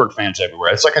 There's Pittsburgh fans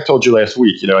everywhere. It's like I told you last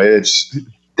week,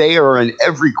 they are in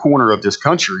every corner of this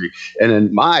country. And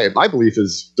then my belief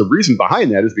is the reason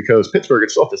behind that is because Pittsburgh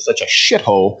itself is such a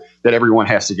shithole that everyone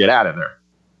has to get out of there.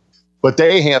 But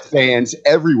they have fans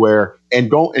everywhere.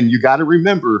 And you got to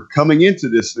remember, coming into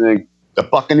this thing, the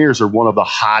Buccaneers are one of the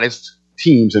hottest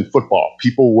teams in football.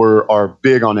 People are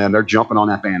big on them. They're jumping on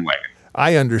that bandwagon.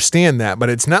 I understand that, but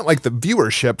it's not like the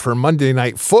viewership for Monday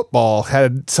Night Football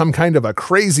had some kind of a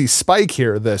crazy spike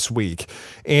here this week.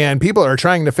 And people are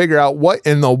trying to figure out what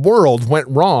in the world went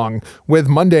wrong with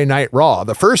Monday Night Raw.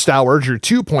 The first hour drew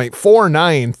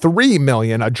 2.493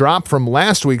 million, a drop from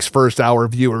last week's first hour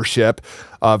viewership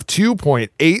of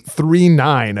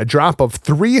 2.839, a drop of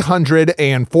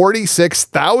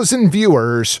 346,000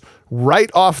 viewers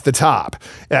right off the top.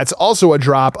 That's also a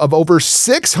drop of over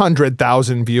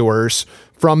 600,000 viewers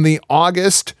from the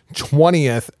August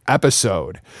 20th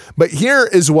episode. But here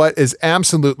is what is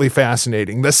absolutely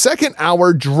fascinating. The second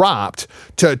hour dropped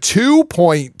to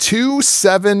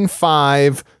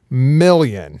 2.275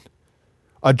 million,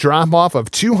 a drop off of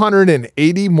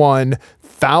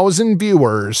 281,000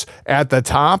 viewers at the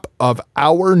top of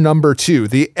hour number 2.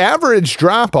 The average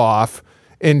drop off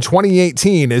in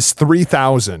 2018 is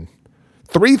 3,000.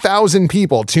 3,000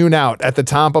 people tune out at the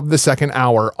top of the second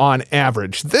hour on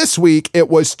average. This week, it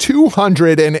was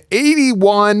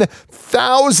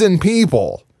 281,000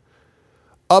 people,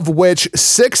 of which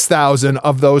 6,000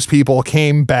 of those people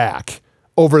came back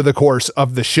over the course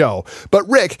of the show. But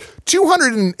Rick,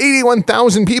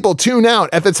 281,000 people tune out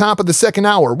at the top of the second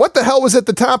hour. What the hell was at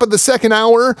the top of the second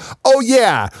hour? Oh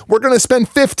yeah, we're going to spend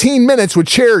 15 minutes with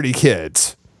Charity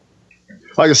Kids.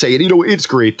 Like I say, it's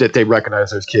great that they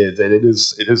recognize those kids, and it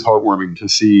is heartwarming to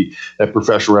see that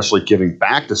professional wrestling giving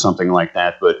back to something like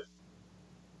that. But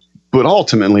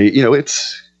ultimately,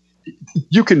 it's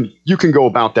you can go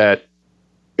about that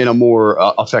in a more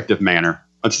effective manner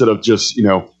instead of just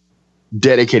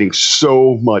dedicating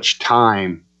so much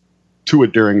time to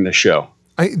it during the show.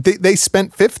 They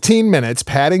spent 15 minutes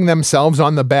patting themselves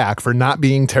on the back for not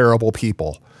being terrible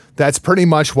people. That's pretty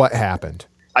much what happened.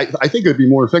 I think it would be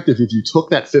more effective if you took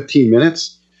that 15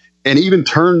 minutes and even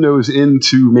turned those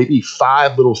into maybe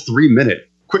 5 little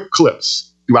 3-minute quick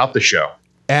clips throughout the show.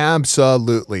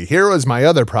 Absolutely. Here was my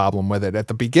other problem with it. At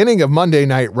the beginning of Monday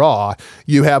Night Raw,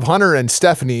 you have Hunter and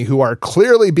Stephanie who are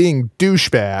clearly being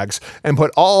douchebags and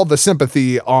put all the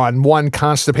sympathy on one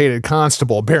constipated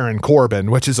constable, Baron Corbin,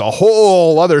 which is a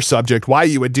whole other subject, why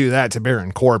you would do that to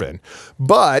Baron Corbin.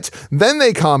 But then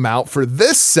they come out for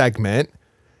this segment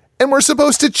and we're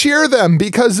supposed to cheer them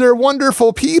because they're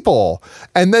wonderful people.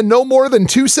 And then no more than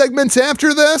 2 segments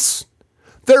after this,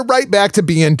 they're right back to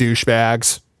being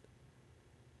douchebags.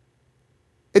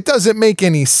 It doesn't make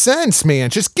any sense, man.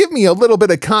 Just give me a little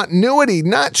bit of continuity,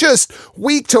 not just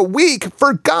week to week.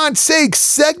 For God's sake,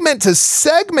 segment to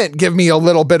segment, give me a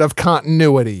little bit of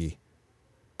continuity.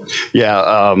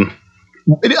 Yeah.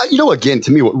 Again,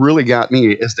 to me, what really got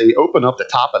me is they open up the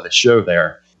top of the show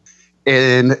there.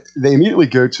 And they immediately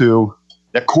go to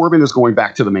that Corbin is going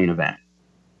back to the main event.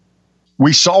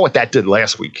 We saw what that did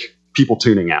last week, people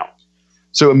tuning out.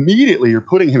 So immediately you're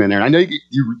putting him in there. And I know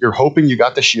you're hoping you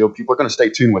got the Shield. People are going to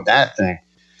stay tuned with that thing.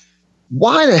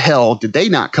 Why the hell did they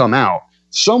not come out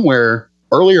somewhere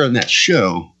earlier in that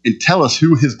show and tell us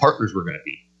who his partners were going to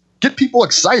be? Get people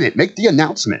excited. Make the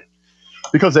announcement.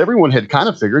 Because everyone had kind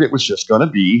of figured it was just going to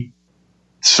be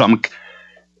something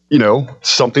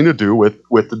to do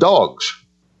with the dogs,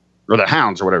 or the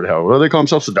Hounds or whatever the hell. What do they call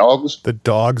themselves? The Dogs? The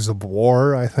Dogs of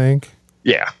War, I think.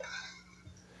 Yeah.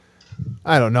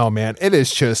 I don't know, man. It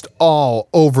is just all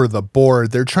over the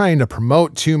board. They're trying to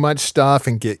promote too much stuff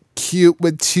and get cute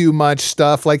with too much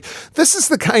stuff. Like, this is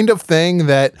the kind of thing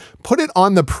that put it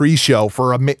on the pre-show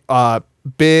for a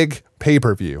big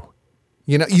pay-per-view.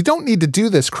 You know, you don't need to do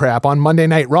this crap on Monday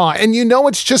Night Raw. And you know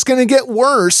it's just going to get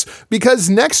worse because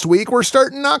next week we're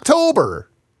starting October.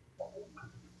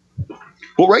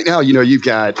 Well, right now, you know, you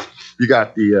got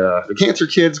the cancer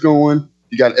kids going.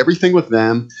 You got everything with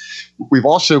them. We've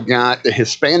also got the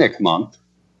Hispanic month.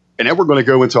 And then we're going to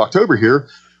go into October here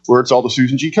where it's all the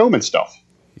Susan G. Komen stuff.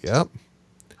 Yep.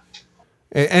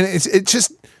 And it's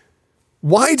just,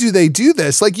 why do they do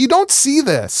this? Like, you don't see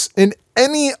this in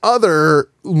any other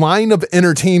line of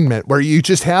entertainment where you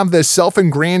just have this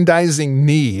self-aggrandizing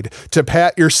need to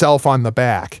pat yourself on the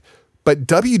back. But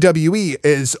WWE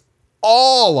is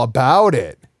all about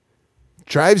it.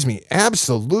 Drives me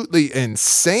absolutely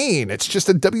insane. It's just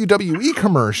a WWE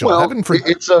commercial. Well,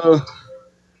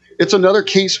 it's another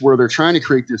case where they're trying to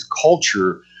create this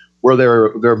culture where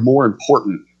they're more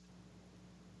important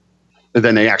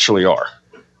than they actually are.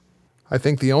 I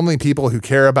think the only people who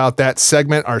care about that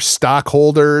segment are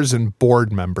stockholders and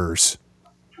board members.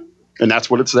 And that's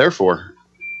what it's there for.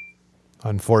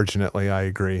 Unfortunately, I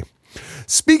agree.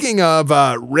 Speaking of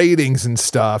ratings and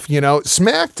stuff, you know,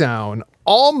 SmackDown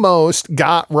almost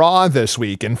got Raw this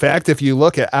week. In fact, if you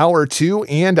look at hour 2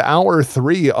 and hour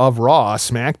 3 of Raw,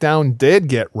 SmackDown did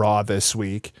get Raw this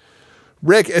week.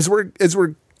 Rick, as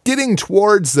we're getting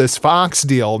towards this Fox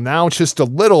deal, now just a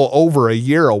little over a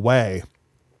year away,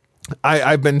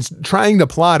 I've been trying to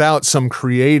plot out some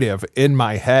creative in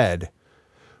my head.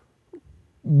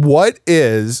 What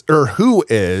is, or who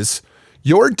is,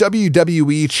 your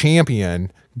WWE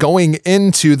champion going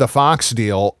into the Fox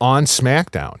deal on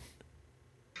SmackDown?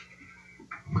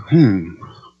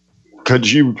 Could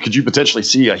you potentially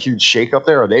see a huge shakeup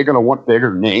there? Are they going to want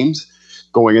bigger names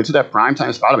going into that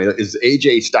primetime spot? I mean, is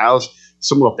AJ Styles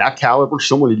someone of that caliber,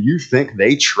 someone that you think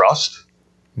they trust?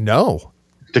 No.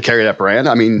 To carry that brand?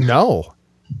 I mean, no.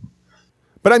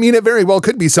 But I mean, it very well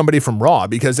could be somebody from Raw,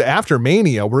 because after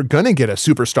Mania, we're going to get a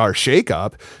superstar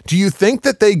shakeup. Do you think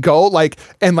that they go like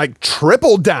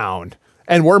triple down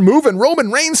and we're moving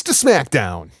Roman Reigns to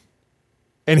SmackDown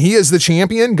and he is the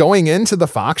champion going into the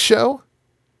Fox show?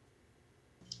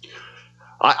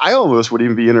 I almost would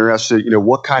even be interested, you know,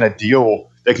 what kind of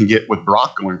deal they can get with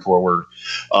Brock going forward.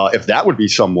 If that would be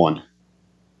someone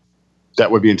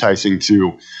that would be enticing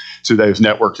to those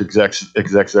networks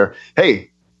execs there. Hey,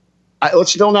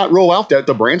 let's still not roll out that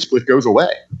the brand split goes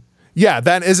away. Yeah,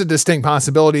 that is a distinct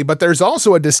possibility, but there's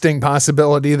also a distinct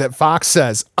possibility that Fox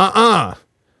says,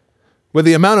 with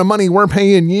the amount of money we're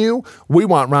paying you, we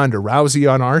want Ronda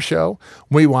Rousey on our show.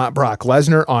 We want Brock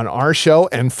Lesnar on our show,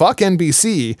 and fuck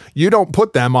NBC. You don't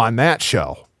put them on that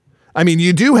show. I mean,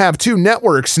 you do have 2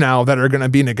 networks now that are going to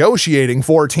be negotiating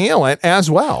for talent as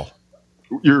well.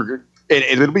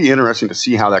 It'll be interesting to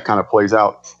see how that kind of plays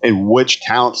out and which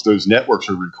talents those networks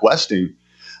are requesting.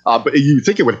 But you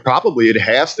think it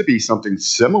has to be something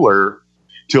similar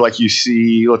to like you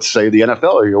see, let's say the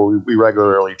NFL, you know, we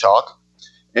regularly talk.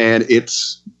 And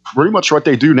it's pretty much what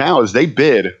they do now is they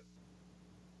bid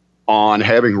on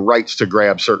having rights to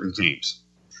grab certain teams.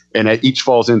 And it each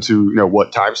falls into, you know,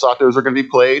 what time slot those are going to be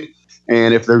played.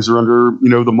 And if those are under, you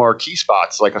know, the marquee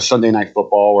spots like a Sunday Night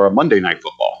Football or a Monday Night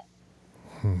Football.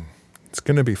 It's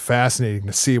going to be fascinating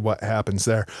to see what happens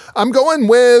there. I'm going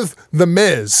with The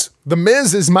Miz. The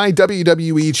Miz is my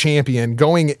WWE champion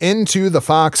going into the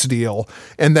Fox deal,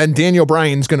 and then Daniel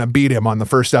Bryan's going to beat him on the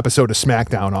first episode of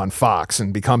SmackDown on Fox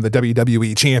and become the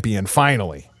WWE champion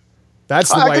finally. That's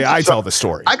the way I tell the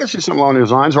story. I could see something along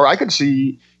those lines, or I could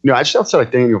see, you know, I just outside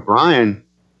of Daniel Bryan.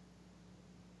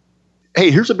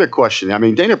 Hey, here's a big question. I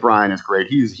mean, Daniel Bryan is great.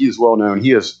 He is well known.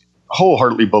 He is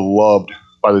wholeheartedly beloved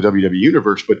by the WWE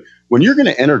universe, but when you're going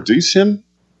to introduce him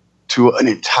to an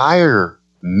entire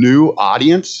new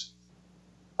audience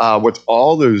with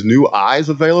all those new eyes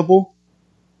available,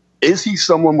 is he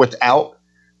someone without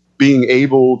being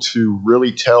able to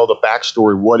really tell the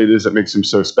backstory, what it is that makes him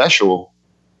so special?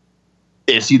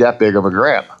 Is he that big of a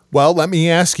grab? Well, let me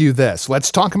ask you this. Let's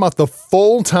talk about the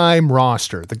full-time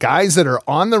roster, the guys that are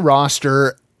on the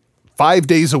roster 5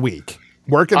 days a week.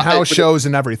 Working house shows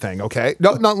and everything, okay?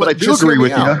 No, but I do agree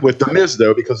with you with The Miz,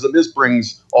 though, because The Miz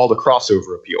brings all the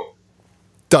crossover appeal.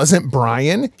 Doesn't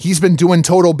Bryan? He's been doing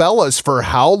Total Bellas for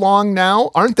how long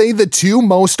now? Aren't they the 2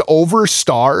 most over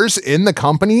stars in the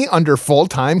company under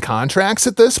full-time contracts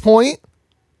at this point?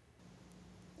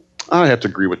 I have to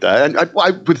agree with that. And I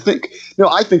would think,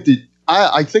 I think that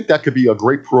I think that could be a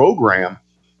great program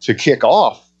to kick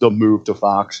off the move to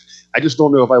Fox. I just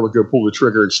don't know if I would go pull the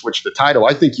trigger and switch the title.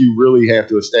 I think you really have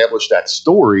to establish that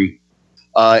story.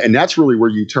 And that's really where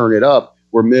you turn it up,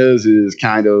 where Miz is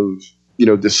kind of,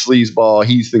 the sleazeball.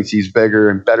 He thinks he's bigger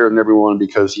and better than everyone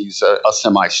because he's a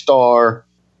semi-star.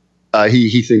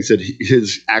 He thinks that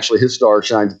his star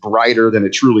shines brighter than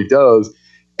it truly does.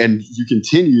 And you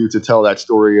continue to tell that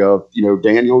story of,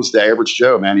 Daniel's the average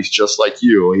Joe, man. He's just like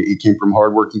you. He came from a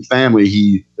hardworking family.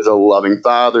 He is a loving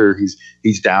father.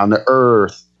 He's down to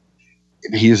earth.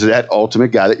 He's that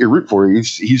ultimate guy that you root for.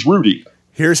 He's Rudy.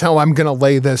 Here's how I'm going to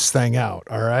lay this thing out,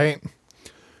 all right?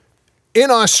 In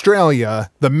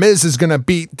Australia, The Miz is going to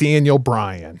beat Daniel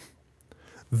Bryan.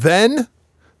 Then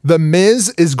The Miz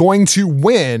is going to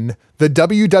win the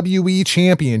WWE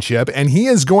Championship, and he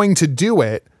is going to do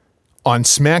it on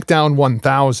SmackDown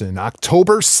 1000,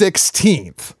 October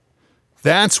 16th.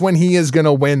 That's when he is going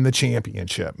to win the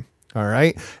championship. All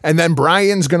right. And then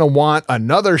Bryan's going to want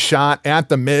another shot at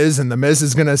The Miz, and The Miz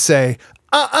is going to say,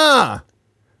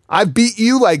 I've beat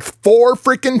you like 4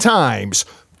 freaking times.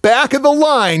 Back of the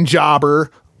line,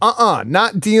 jobber.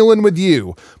 Not dealing with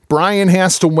you. Bryan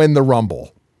has to win the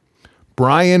Rumble.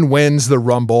 Bryan wins the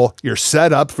Rumble. You're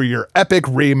set up for your epic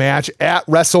rematch at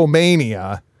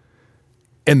WrestleMania.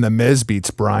 And The Miz beats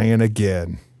Bryan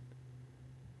again.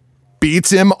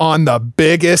 Beats him on the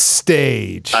biggest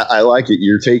stage. I like it.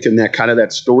 You're taking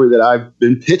that story that I've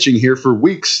been pitching here for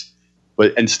weeks.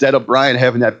 But instead of Bryan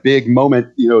having that big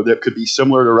moment, that could be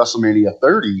similar to WrestleMania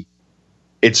 30,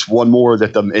 it's one more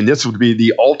and this would be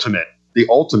the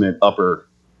ultimate upper.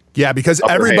 Yeah, because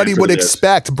everybody would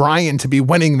expect Bryan to be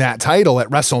winning that title at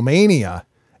WrestleMania.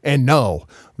 And no,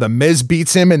 The Miz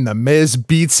beats him, and The Miz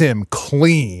beats him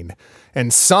clean.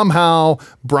 And somehow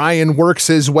Bryan works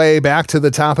his way back to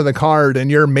the top of the card,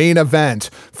 and your main event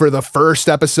for the first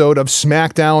episode of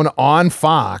SmackDown on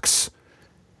Fox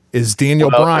is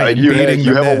Daniel Bryan beating The Miz.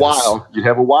 You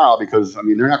have a while because,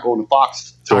 they're not going to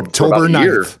Fox till October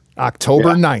 9th.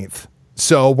 October 9th.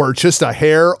 So we're just a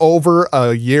hair over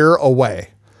a year away.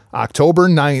 October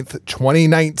 9th,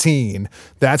 2019.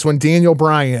 That's when Daniel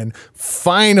Bryan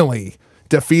finally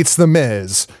defeats The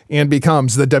Miz and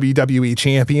becomes the WWE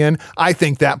champion. I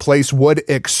think that place would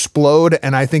explode,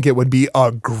 and I think it would be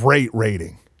a great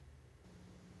rating.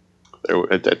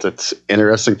 That's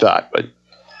interesting thought. But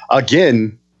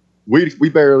again, we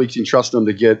barely can trust them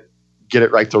to get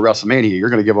it right to WrestleMania. You're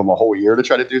going to give them a whole year to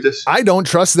try to do this? I don't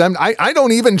trust them. I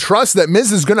don't even trust that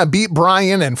Miz is going to beat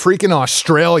Bryan in freaking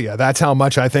Australia. That's how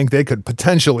much I think they could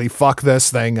potentially fuck this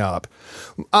thing up.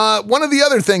 One of the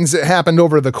other things that happened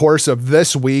over the course of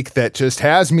this week that just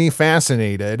has me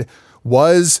fascinated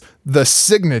was the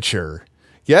signature.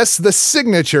 Yes, the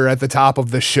signature at the top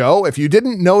of the show. If you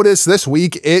didn't notice this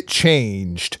week, it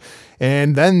changed.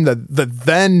 And then the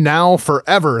then, now,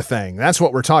 forever thing. That's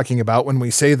what we're talking about when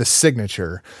we say the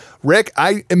signature. Rick,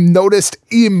 I noticed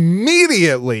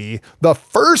immediately the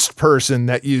first person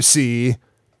that you see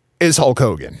is Hulk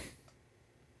Hogan.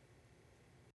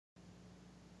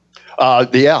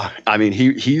 Yeah.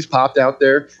 He's popped out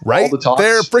there. Right? All the talks.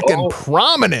 They're freaking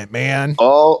prominent, man.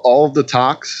 All of the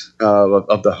talks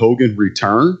of the Hogan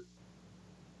return.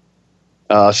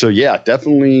 So yeah,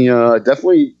 definitely.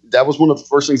 That was one of the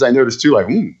first things I noticed too. Like,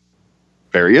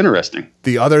 very interesting.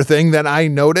 The other thing that I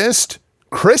noticed,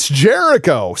 Chris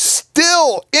Jericho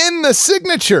still in the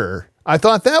signature. I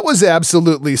thought that was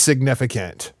absolutely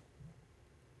significant.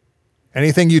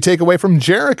 Anything you take away from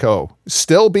Jericho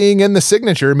still being in the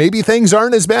signature? Maybe things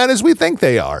aren't as bad as we think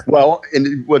they are. Well,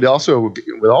 and what also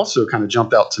kind of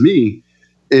jumped out to me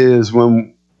is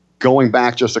when going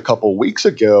back just a couple weeks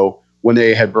ago when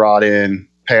they had brought in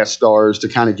past stars to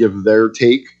kind of give their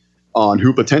take on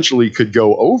who potentially could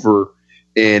go over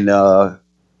in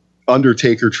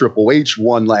Undertaker Triple H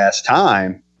one last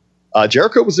time.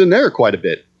 Jericho was in there quite a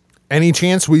bit. Any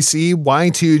chance we see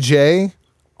Y2J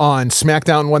on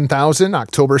SmackDown 1000,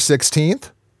 October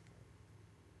 16th?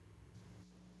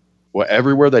 Well,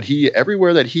 everywhere that he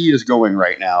is going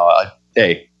right now,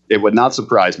 hey, it would not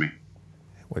surprise me.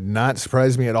 Would not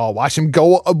surprise me at all. Watch him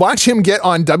get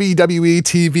on WWE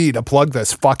TV to plug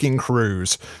this fucking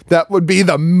cruise. That would be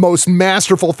the most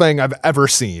masterful thing I've ever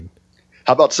seen.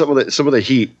 How about some of the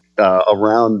heat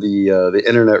around the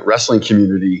internet wrestling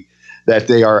community that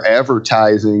they are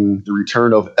advertising the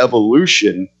return of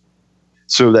Evolution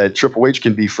so that Triple H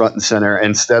can be front and center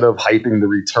instead of hyping the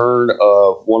return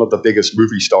of one of the biggest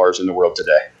movie stars in the world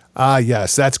today.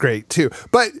 Yes, that's great too.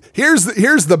 But here's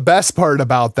the best part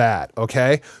about that,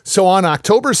 okay? So on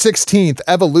October 16th,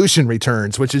 Evolution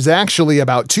returns, which is actually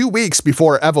about 2 weeks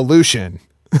before Evolution.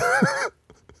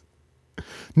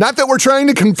 Not that we're trying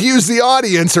to confuse the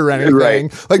audience or anything.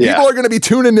 Right. Like, Yeah. people are going to be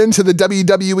tuning into the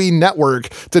WWE Network,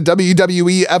 to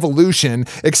WWE Evolution,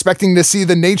 expecting to see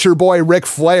the Nature Boy Ric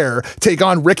Flair take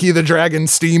on Ricky the Dragon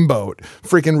Steamboat.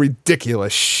 Freaking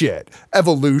ridiculous shit.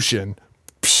 Evolution.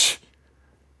 Psh.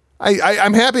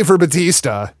 I'm happy for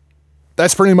Batista.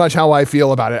 That's pretty much how I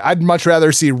feel about it. I'd much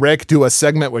rather see Rick do a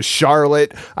segment with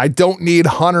Charlotte. I don't need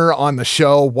Hunter on the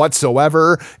show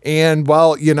whatsoever. And,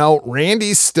 well, you know,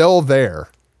 Randy's still there.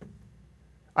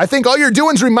 I think all you're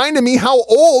doing is reminding me how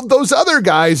old those other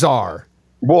guys are.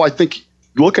 Well, I think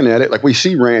looking at it, like we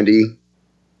see Randy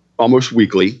almost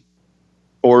weekly,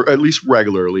 or at least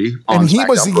regularly. And he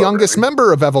was SmackDown the youngest programming.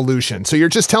 member of Evolution. So you're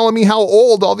just telling me how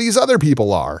old all these other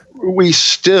people are. We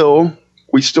still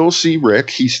see Rick.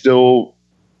 He's still,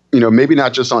 you know, maybe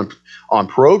not just on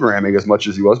programming as much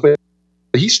as he was, but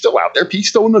he's still out there. He's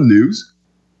still in the news.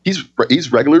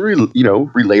 He's regularly, you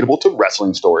know, relatable to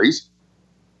wrestling stories.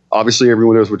 Obviously,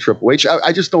 everyone knows what Triple H.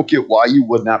 I just don't get why you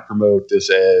would not promote this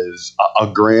as a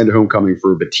grand homecoming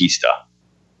for Batista.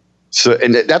 So,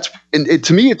 and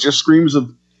to me, it just screams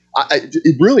of.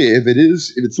 It really, if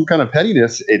it's some kind of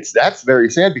pettiness, that's very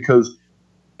sad, because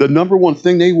the number one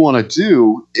thing they want to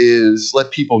do is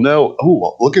let people know, oh,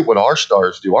 well, look at what our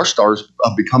stars do. Our stars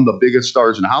have become the biggest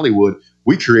stars in Hollywood.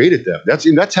 We created them.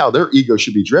 That's how their ego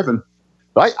should be driven.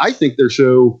 But I think they're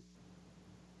so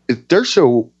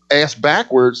ass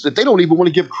backwards that they don't even want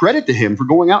to give credit to him for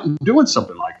going out and doing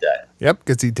something like that. Yep,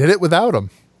 because he did it without him.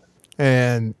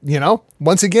 And, you know,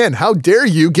 once again, how dare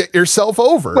you get yourself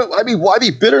over? Well, I mean, why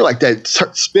be bitter like that?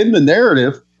 Spin the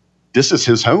narrative. This is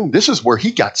his home. This is where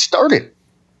he got started.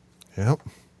 Yep.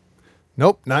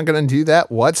 Nope, not going to do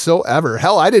that whatsoever.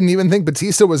 Hell, I didn't even think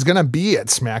Batista was going to be at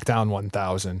SmackDown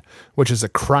 1000, which is a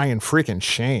crying freaking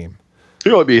shame.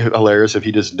 You know, it'd be hilarious if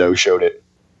he just no-showed it.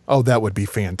 Oh, that would be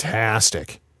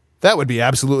fantastic. That would be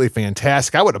absolutely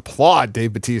fantastic. I would applaud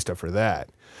Dave Batista for that.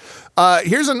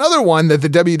 Here's another one that the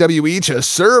WWE just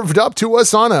served up to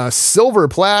us on a silver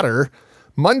platter.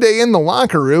 Monday in the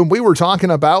locker room, we were talking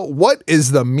about what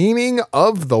is the meaning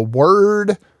of the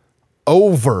word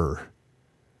over.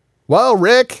 Well,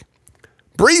 Rick,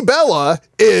 Brie Bella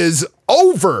is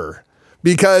over,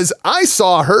 because I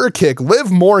saw her kick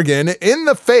Liv Morgan in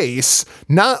the face,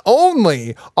 not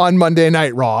only on Monday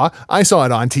Night Raw, I saw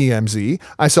it on TMZ,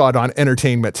 I saw it on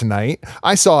Entertainment Tonight,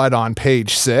 I saw it on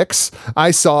Page 6,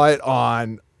 I saw it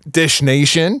on Dish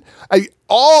Nation.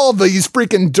 All these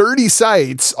freaking dirty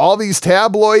sites, all these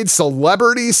tabloid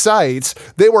celebrity sites,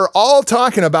 they were all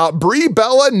talking about Brie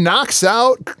Bella knocks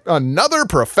out another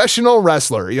professional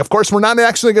wrestler. Of course, we're not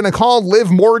actually going to call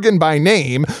Liv Morgan by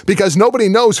name, because nobody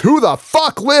knows who the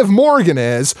fuck Liv Morgan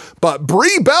is, but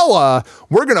Brie Bella,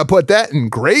 we're going to put that in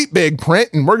great big print,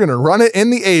 and we're going to run it in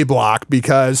the A block,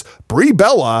 because Brie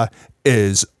Bella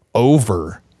is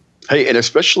over. Hey, and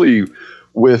especially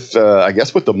with, I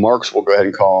guess with the marks, we'll go ahead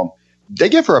and call them, they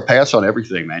give her a pass on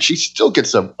everything, man. She still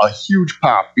gets a huge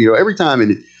pop, you know, every time.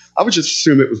 And I would just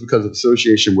assume it was because of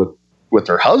association with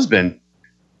her husband.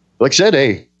 Like I said,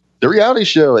 hey, the reality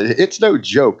show, it's no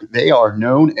joke. They are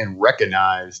known and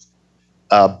recognized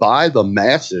by the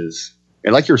masses.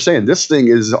 And like you're saying, this thing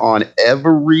is on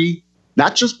every,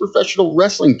 not just professional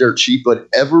wrestling dirt sheet, but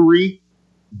every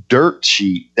dirt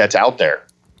sheet that's out there.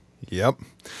 Yep.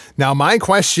 Now, my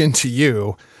question to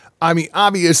you, I mean,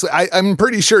 obviously, I'm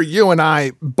pretty sure you and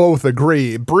I both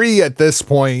agree. Brie at this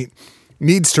point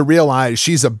needs to realize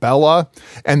she's a Bella,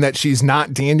 and that she's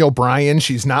not Daniel Bryan.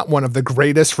 She's not one of the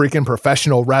greatest freaking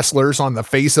professional wrestlers on the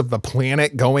face of the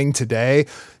planet going today.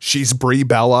 She's Brie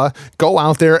Bella. Go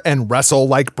out there and wrestle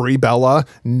like Brie Bella,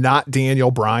 not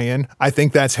Daniel Bryan. I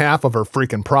think that's half of her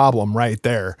freaking problem right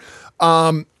there.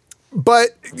 But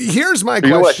here's my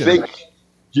question. I think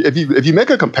if you make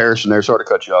a comparison there, sorry to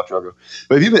cut you off, Drago,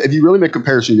 but if you really make a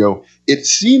comparison, you know, it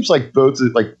seems like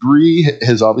like Brie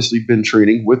has obviously been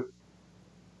training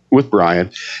with Bryan,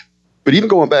 but even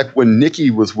going back when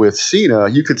Nikki was with Cena,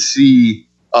 you could see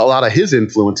a lot of his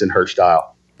influence in her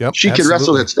style. Yep, she can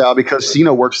wrestle that style because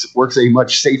Cena works a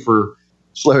much safer,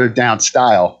 slowed down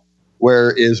style,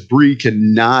 whereas Brie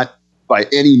cannot, by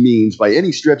any means, by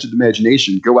any stretch of the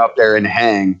imagination, go out there and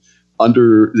hang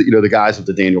under the guise of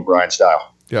the Daniel Bryan style.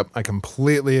 Yep, I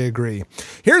completely agree.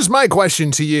 Here's my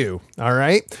question to you, all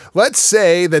right? Let's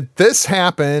say that this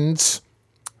happens,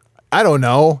 I don't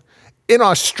know, in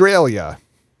Australia.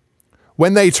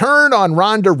 When they turn on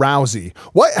Ronda Rousey,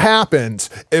 what happens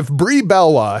if Brie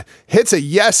Bella hits a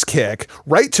yes kick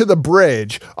right to the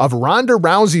bridge of Ronda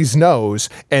Rousey's nose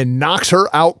and knocks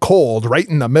her out cold right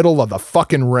in the middle of the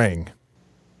fucking ring?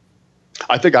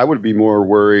 I think I would be more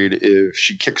worried if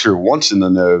she kicks her once in the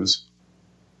nose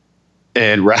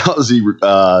and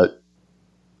Rousey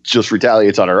just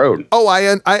retaliates on her own. Oh,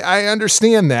 I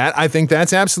understand that. I think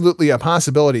that's absolutely a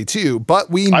possibility too. But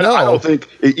we know. I don't think,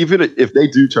 even if they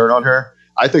do turn on her,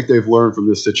 I think they've learned from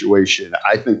this situation.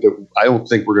 I don't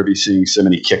think we're going to be seeing so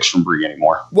many kicks from Brie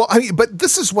anymore. Well, I mean, but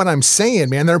this is what I'm saying,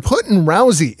 man. They're putting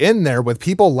Rousey in there with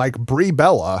people like Brie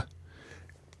Bella.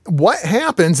 What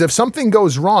happens if something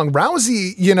goes wrong?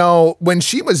 Rousey, you know, when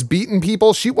she was beating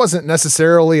people, she wasn't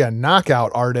necessarily a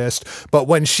knockout artist, but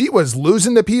when she was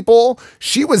losing to people,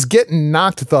 she was getting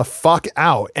knocked the fuck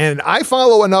out. And I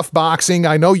follow enough boxing.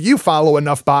 I know you follow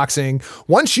enough boxing.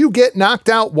 Once you get knocked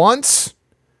out once,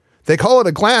 they call it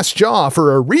a glass jaw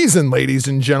for a reason, ladies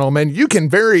and gentlemen. You can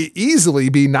very easily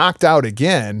be knocked out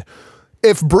again.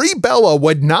 If Brie Bella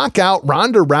would knock out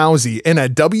Ronda Rousey in a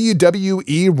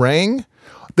WWE ring,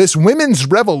 this women's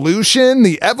revolution,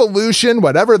 the evolution,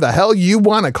 whatever the hell you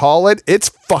want to call it, it's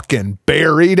fucking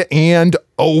buried and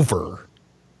over.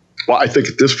 Well, I think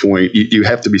at this point, you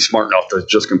have to be smart enough to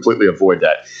just completely avoid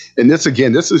that. And this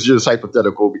is just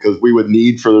hypothetical because we would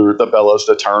need for the Bellas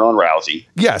to turn on Rousey.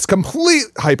 Yes, complete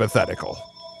hypothetical.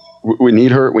 We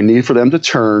need her. We need for them to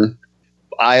turn.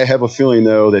 I have a feeling,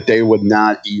 though, that they would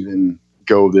not even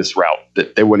go this route,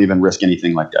 that they wouldn't even risk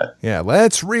anything like that. Yeah,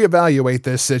 let's reevaluate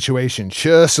this situation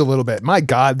just a little bit. My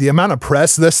God, the amount of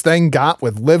press this thing got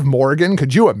with Liv Morgan.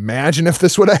 Could you imagine if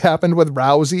this would have happened with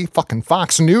Rousey? Fucking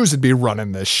Fox News would be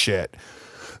running this shit.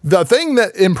 The thing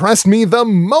that impressed me the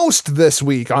most this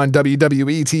week on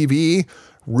WWE TV,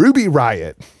 Ruby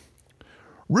Riott.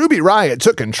 Ruby Riott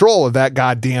took control of that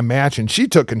goddamn match, and she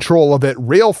took control of it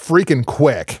real freaking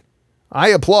quick. I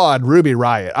applaud Ruby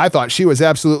Riott. I thought she was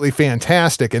absolutely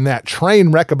fantastic in that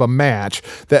train wreck of a match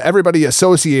that everybody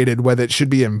associated with it should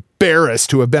be embarrassed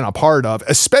to have been a part of,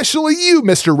 especially you,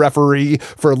 Mr. Referee,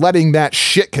 for letting that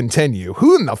shit continue.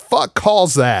 Who in the fuck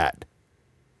calls that?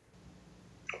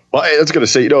 Well, I was going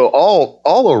to say,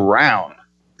 all around,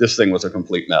 this thing was a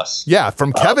complete mess. Yeah,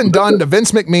 from Kevin Dunn to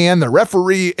Vince McMahon, the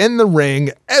referee in the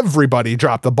ring, everybody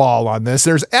dropped the ball on this.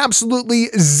 There's absolutely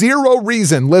zero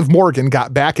reason Liv Morgan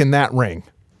got back in that ring.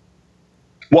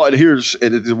 Well, it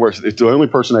is worse. It's the only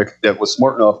person that was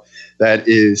smart enough, that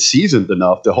is seasoned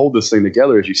enough to hold this thing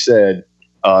together, as you said.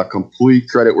 Complete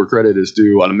credit where credit is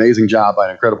due. An amazing job by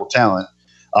an incredible talent.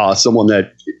 Someone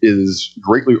that is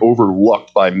greatly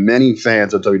overlooked by many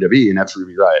fans of WWE, and that's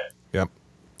Ruby Riott. Yep.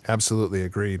 Absolutely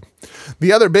agreed.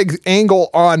 The other big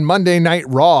angle on Monday Night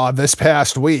Raw this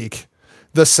past week,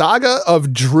 the saga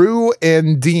of Drew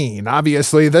and Dean.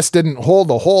 Obviously, this didn't hold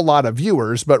a whole lot of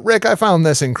viewers, but Rick, I found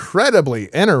this incredibly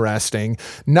interesting.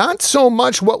 Not so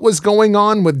much what was going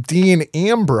on with Dean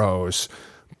Ambrose,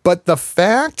 but the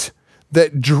fact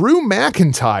that Drew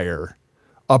McIntyre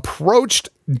approached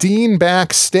Dean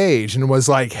backstage and was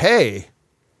like, hey,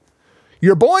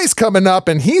 your boy's coming up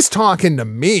and he's talking to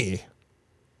me.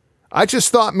 I just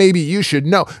thought maybe you should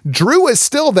know. Drew is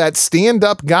still that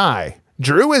stand-up guy.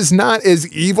 Drew is not as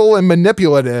evil and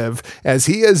manipulative as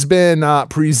he has been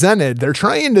presented. They're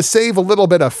trying to save a little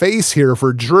bit of face here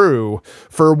for Drew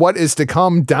for what is to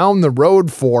come down the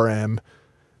road for him.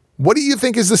 What do you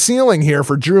think is the ceiling here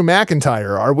for Drew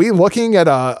McIntyre? Are we looking at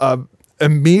a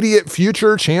immediate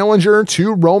future challenger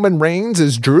to Roman Reigns?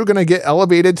 Is Drew going to get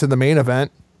elevated to the main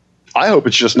event? I hope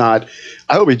it's just not.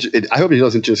 I hope he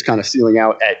doesn't just kind of ceiling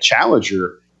out at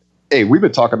challenger. Hey, we've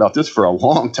been talking about this for a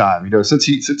long time. Since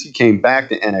he came back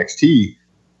to NXT,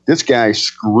 this guy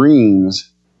screams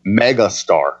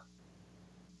megastar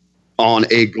on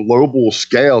a global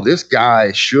scale. This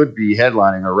guy should be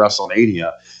headlining a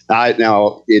WrestleMania.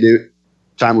 Now,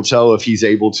 time will tell if he's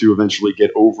able to eventually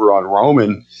get over on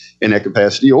Roman in that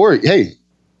capacity, or hey,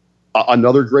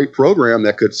 another great program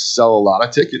that could sell a lot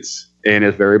of tickets and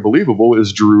is very believable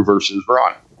is Drew versus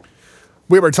Braun.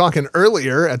 We were talking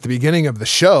earlier at the beginning of the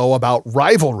show about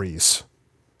rivalries.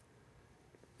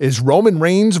 Is Roman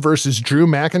Reigns versus Drew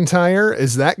McIntyre,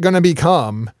 is that going to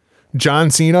become John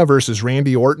Cena versus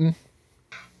Randy Orton?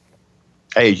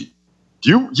 Hey,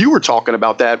 you were talking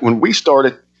about that when we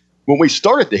started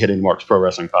the Hidden Marks Pro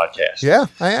Wrestling podcast. Yeah,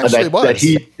 I actually was. That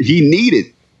he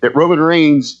needed, that Roman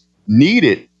Reigns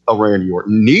needed a Randy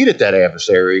Orton, needed that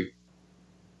adversary.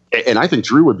 And I think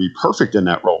Drew would be perfect in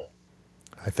that role.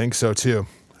 I think so too.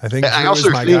 I think Drew is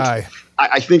my guy.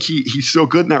 I think he's so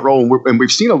good in that role, and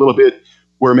we've seen a little bit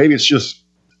where maybe it's just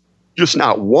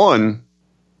not one,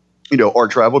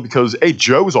 arch rival, because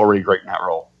Joe's already great in that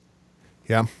role.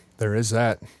 Yeah, there is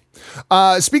that.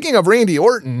 Speaking of Randy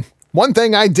Orton, one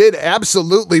thing I did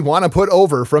absolutely want to put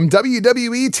over from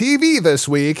WWE TV this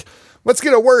week. Let's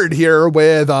get a word here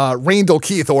with Randall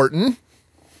Keith Orton.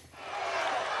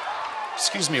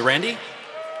 Excuse me, Randy?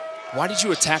 Why did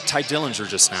you attack Ty Dillinger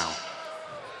just now?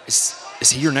 Is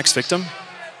he your next victim?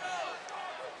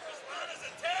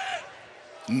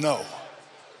 No.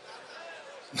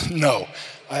 No.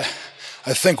 I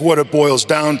think what it boils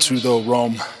down to, though,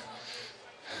 Rome,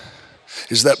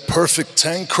 is that perfect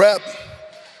 10 crap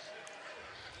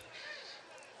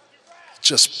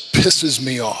just pisses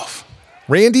me off.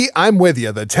 Randy, I'm with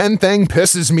you. The 10 thing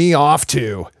pisses me off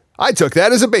too. I took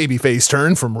that as a babyface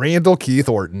turn from Randall Keith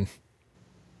Orton.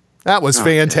 That was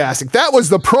fantastic. That was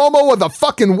the promo of the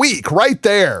fucking week right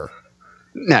there.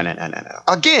 No.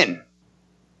 Again,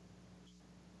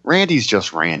 Randy's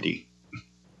just Randy.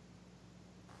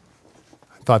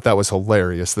 I thought that was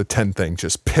hilarious. The 10 thing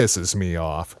just pisses me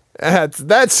off.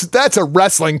 That's a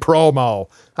wrestling promo.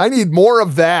 I need more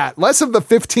of that. Less of the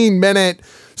 15-minute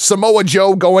Samoa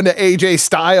Joe going to AJ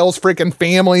Styles' freaking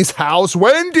family's house.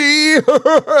 Wendy,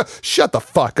 shut the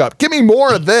fuck up. Give me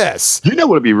more of this. You know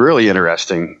what would be really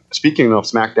interesting? Speaking of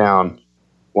SmackDown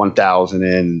 1000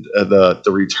 and the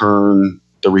return,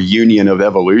 the reunion of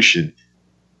Evolution,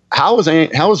 how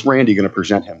is Randy going to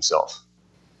present himself?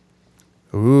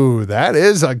 Ooh, that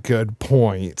is a good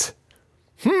point.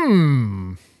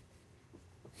 I'd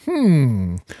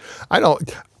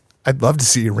love to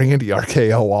see Randy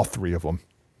RKO all three of them.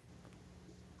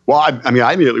 Well, I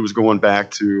immediately was going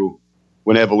back to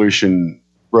when Evolution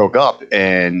broke up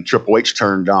and Triple H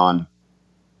turned on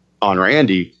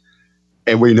Randy.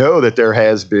 And we know that there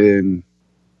has been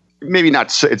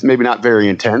it's maybe not very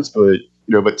intense, but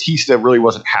Batista really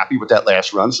wasn't happy with that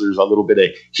last run. So there's a little bit of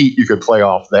heat you could play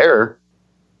off there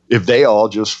if they all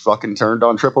just fucking turned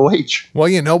on Triple H.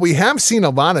 Well, we have seen a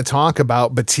lot of talk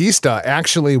about Batista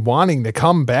actually wanting to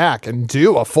come back and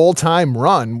do a full-time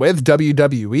run with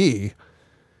WWE.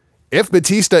 If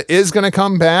Batista is going to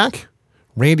come back,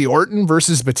 Randy Orton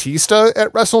versus Batista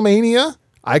at WrestleMania,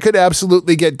 I could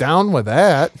absolutely get down with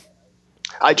that.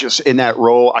 In that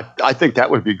role, I think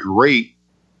that would be great.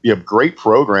 You have great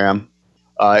program.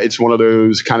 It's one of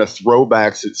those kind of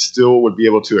throwbacks that still would be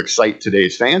able to excite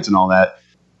today's fans and all that.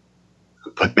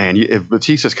 But man, if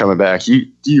Batista's coming back, do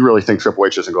you really think Triple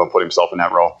H isn't going to put himself in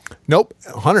that role? Nope.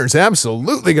 Hunter's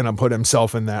absolutely going to put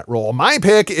himself in that role. My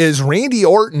pick is Randy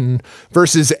Orton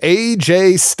versus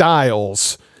AJ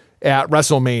Styles at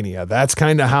WrestleMania. That's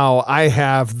kind of how I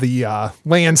have the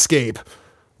landscape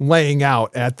laying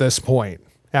out at this point.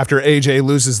 After AJ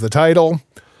loses the title.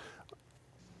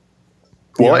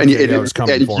 Well, and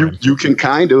you can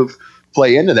kind of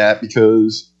play into that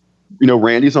because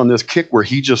Randy's on this kick where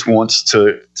he just wants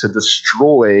to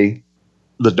destroy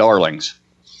the darlings.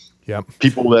 Yep.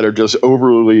 People that are just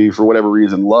overly, for whatever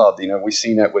reason, loved. We've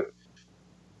seen that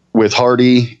with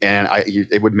Hardy, and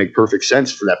it would make perfect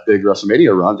sense for that big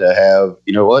WrestleMania run to have,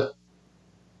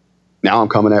 now I'm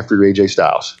coming after AJ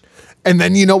Styles. And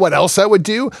then you know what else I would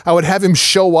do? I would have him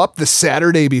show up the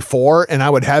Saturday before, and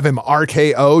I would have him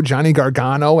RKO Johnny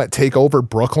Gargano at TakeOver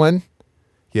Brooklyn.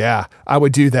 Yeah, I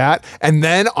would do that. And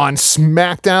then on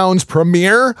SmackDown's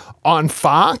premiere on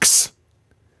Fox,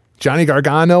 Johnny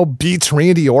Gargano beats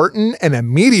Randy Orton, and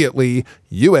immediately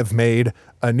you have made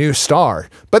a new star.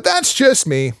 But that's just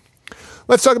me.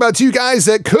 Let's talk about two guys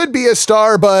that could be a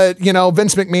star, but,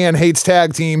 Vince McMahon hates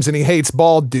tag teams and he hates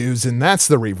bald dudes, and that's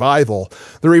the Revival.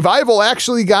 The Revival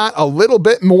actually got a little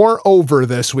bit more over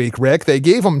this week, Rick. They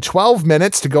gave them 12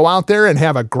 minutes to go out there and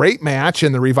have a great match,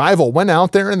 and the Revival went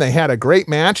out there and they had a great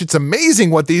match. It's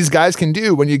amazing what these guys can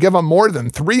do when you give them more than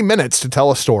 3 minutes to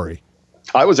tell a story.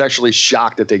 I was actually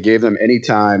shocked that they gave them any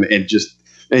time and just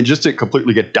to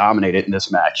completely get dominated in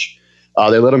this match.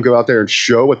 They let them go out there and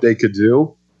show what they could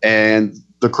do. And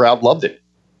the crowd loved it.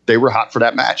 They were hot for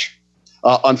that match.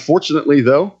 Unfortunately,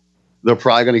 though, they're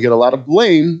probably going to get a lot of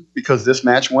blame because this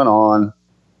match went on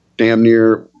damn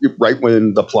near right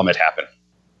when the plummet happened.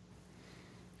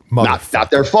 Not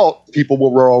their fault. People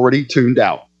were already tuned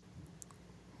out.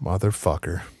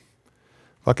 Motherfucker.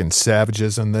 Fucking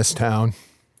savages in this town.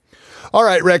 All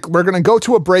right, Rick, we're going to go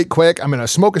to a break quick. I'm going to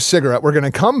smoke a cigarette. We're going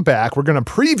to come back. We're going to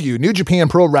preview New Japan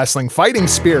Pro Wrestling Fighting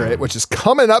Spirit, which is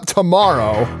coming up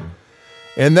tomorrow.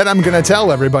 And then I'm going to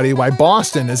tell everybody why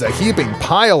Boston is a heaping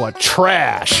pile of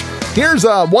trash. Here's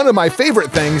one of my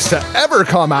favorite things to ever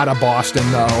come out of Boston,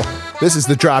 though. This is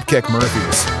the Dropkick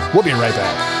Murphys. We'll be right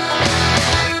back.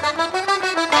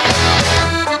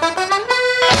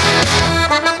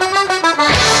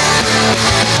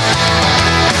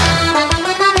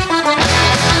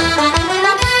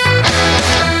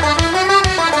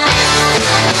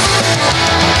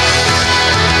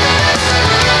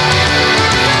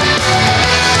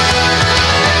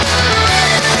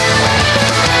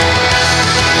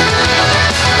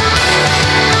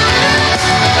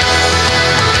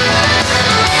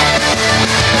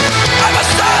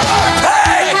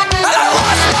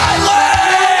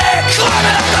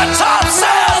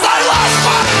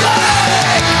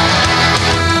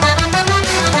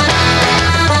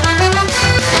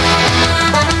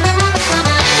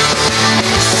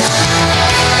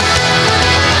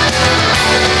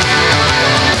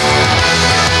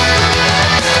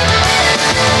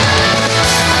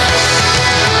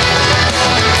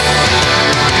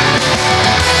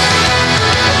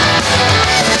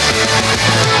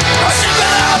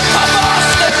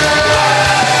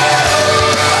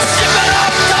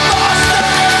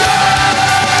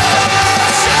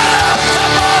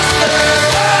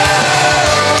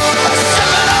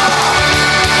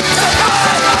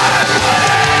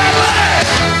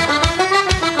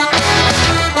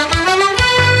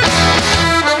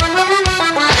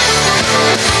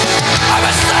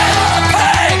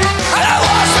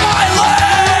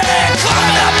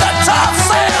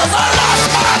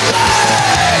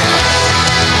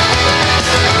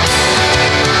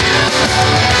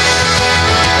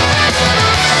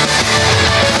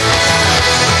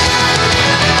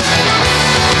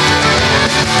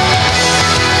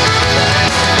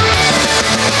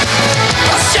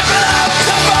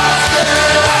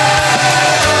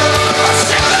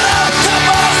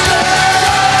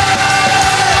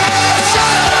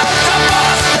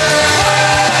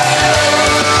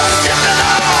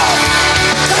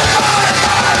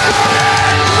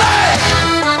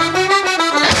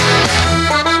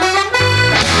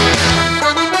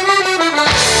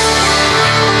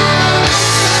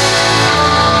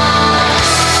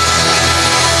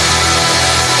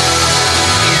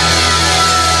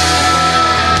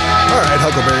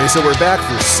 So we're back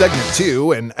for segment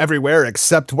 2 and everywhere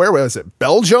except, where was it?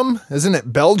 Belgium? Isn't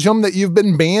it Belgium that you've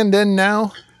been banned in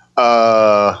now?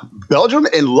 Belgium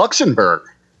and Luxembourg.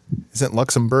 Isn't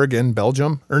Luxembourg in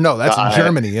Belgium? Or no, that's in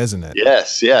Germany, isn't it?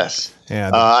 Yes. Yeah,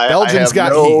 Belgium's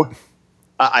got heat.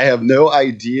 I have no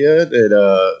idea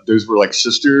that those were like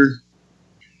sister.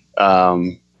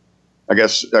 I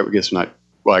guess not.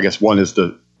 Well, I guess one is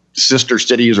the sister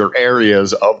cities or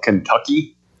areas of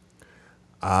Kentucky.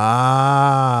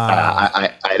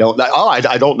 I don't know.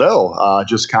 I don't know.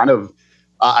 Just kind of,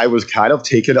 I was kind of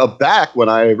taken aback when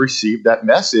I received that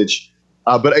message.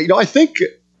 But I think,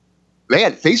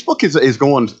 man, Facebook is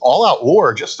going all out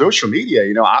war, just social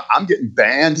media. I'm getting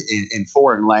banned in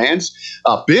foreign lands.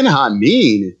 Ben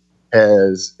Hameen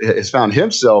has found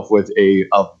himself with a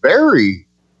very,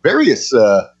 very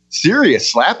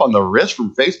serious slap on the wrist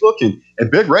from Facebook,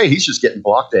 and Big Ray, he's just getting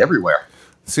blocked everywhere.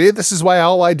 See, this is why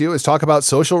all I do is talk about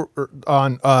talk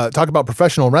about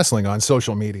professional wrestling on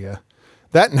social media.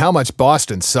 That and how much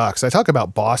Boston sucks. I talk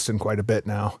about Boston quite a bit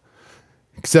now.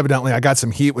 Because evidently I got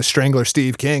some heat with Strangler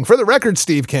Steve King. For the record,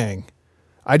 Steve King,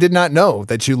 I did not know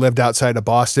that you lived outside of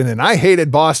Boston, and I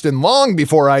hated Boston long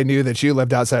before I knew that you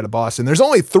lived outside of Boston. There's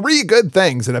only 3 good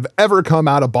things that have ever come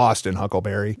out of Boston,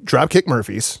 Huckleberry. Dropkick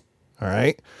Murphys, all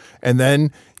right? And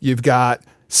then you've got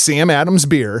Sam Adams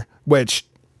beer, which,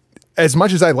 as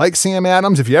much as I like Sam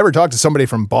Adams, if you ever talk to somebody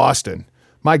from Boston,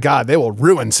 my God, they will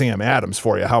ruin Sam Adams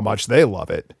for you, how much they love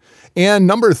it. And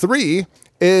number 3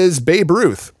 is Babe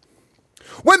Ruth.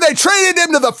 When they traded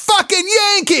him to the fucking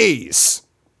Yankees.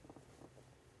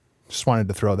 Just wanted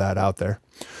to throw that out there.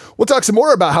 We'll talk some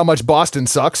more about how much Boston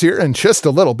sucks here in just a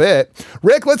little bit.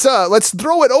 Rick, let's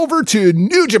throw it over to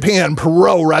New Japan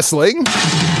Pro Wrestling.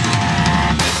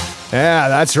 Yeah,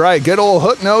 that's right. Good old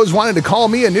Hook Nose wanted to call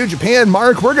me a New Japan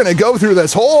mark. We're going to go through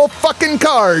this whole fucking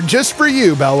card just for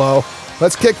you, Bello.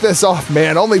 Let's kick this off,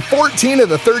 man. Only 14 of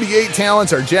the 38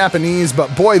 talents are Japanese,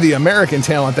 but boy, the American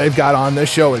talent they've got on this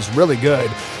show is really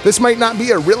good. This might not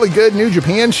be a really good New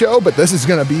Japan show, but this is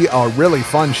going to be a really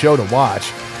fun show to watch.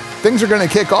 Things are going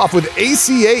to kick off with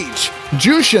ACH,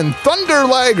 Jushin Thunder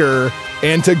Liger,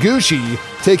 and Taguchi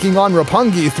taking on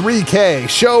Roppongi 3K,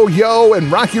 Sho Yo,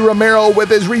 and Rocky Romero with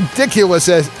his ridiculous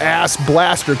ass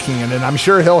blaster cannon. I'm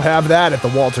sure he'll have that at the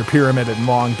Walter Pyramid in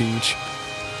Long Beach.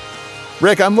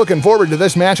 Rick, I'm looking forward to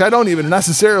this match. I don't even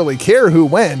necessarily care who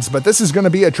wins, but this is going to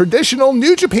be a traditional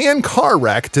New Japan car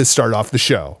wreck to start off the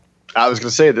show. I was going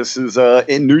to say, this is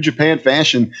in New Japan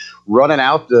fashion, running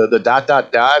out the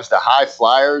dives, the high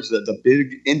flyers, the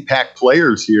big impact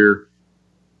players here.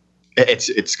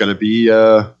 It's going to be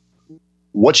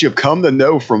what you've come to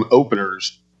know from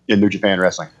openers in New Japan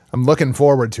Wrestling. I'm looking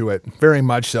forward to it very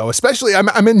much so. Especially,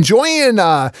 I'm enjoying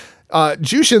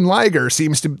Jushin Liger.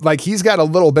 Seems to like he's got a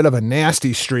little bit of a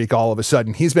nasty streak all of a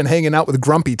sudden. He's been hanging out with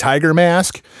Grumpy Tiger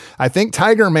Mask. I think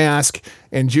Tiger Mask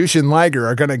and Jushin Liger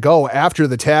are going to go after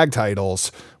the tag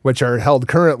titles, which are held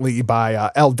currently by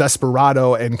El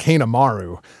Desperado and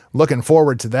Kanemaru. Looking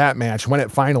forward to that match when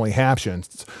it finally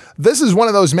happens. This is one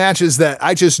of those matches that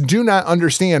I just do not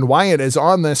understand why it is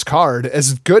on this card,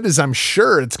 as good as I'm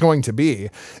sure it's going to be.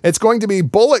 It's going to be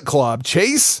Bullet Club,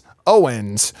 Chase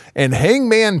Owens, and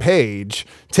Hangman Page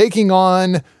taking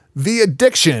on The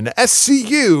Addiction,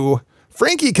 SCU,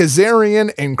 Frankie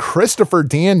Kazarian, and Christopher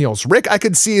Daniels. Rick, I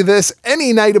could see this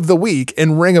any night of the week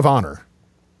in Ring of Honor.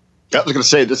 I was going to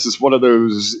say, this is one of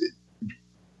those,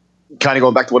 kind of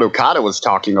going back to what Okada was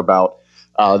talking about.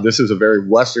 This is a very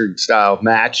Western style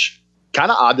match.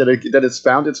 Kind of odd that it's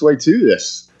found its way to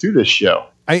this show.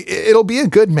 It'll be a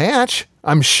good match.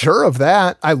 I'm sure of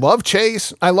that. I love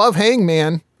Chase. I love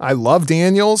Hangman. I love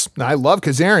Daniels. I love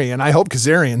Kazarian. I hope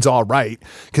Kazarian's all right.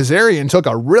 Kazarian took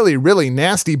a really, really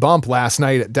nasty bump last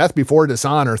night at Death Before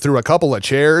Dishonor through a couple of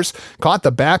chairs, caught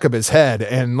the back of his head,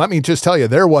 and let me just tell you,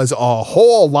 there was a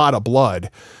whole lot of blood.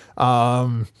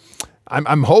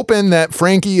 I'm hoping that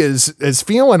Frankie is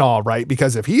feeling all right,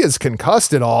 because if he is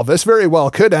concussed at all, this very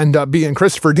well could end up being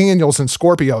Christopher Daniels and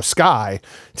Scorpio Sky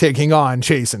taking on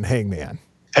Chase and Hangman.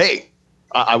 Hey,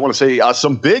 I want to say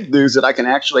some big news that I can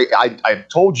actually, I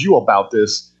told you about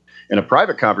this in a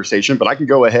private conversation, but I can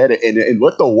go ahead and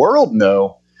let the world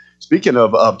know. Speaking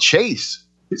of Chase,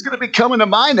 he's going to be coming to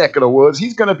my neck of the woods.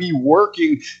 He's going to be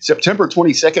working September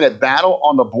 22nd at Battle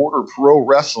on the Border Pro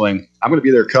Wrestling. I'm going to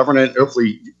be there covering it,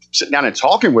 hopefully sitting down and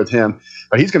talking with him,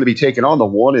 but he's going to be taking on the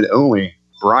one and only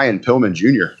Brian Pillman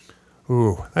Jr.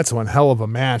 Ooh, that's one hell of a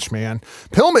match, man.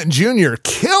 Pillman Jr.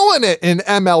 killing it in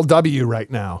MLW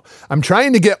right now. I'm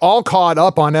trying to get all caught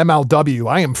up on MLW.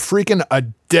 I am freaking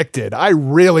addicted. I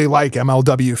really like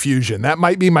MLW Fusion. That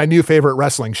might be my new favorite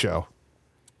wrestling show.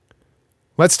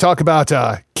 Let's talk about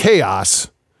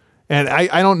chaos. And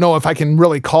I don't know if I can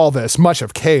really call this much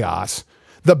of chaos.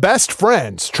 The best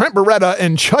friends, Trent Beretta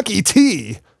and Chucky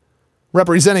T,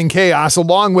 representing chaos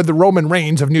along with the Roman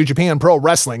Reigns of New Japan Pro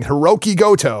Wrestling, Hiroki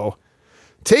Goto,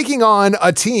 taking on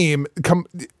a team.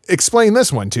 Explain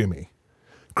this one to me.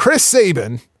 Chris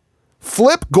Sabin,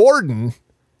 Flip Gordon,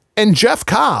 and Jeff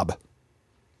Cobb.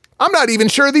 I'm not even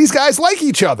sure these guys like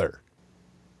each other.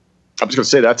 I was going to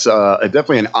say that's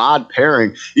definitely an odd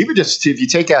pairing. Even just if you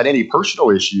take out any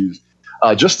personal issues,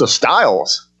 just the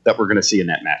styles that we're going to see in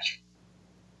that match,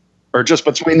 or just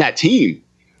between that team.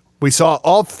 We saw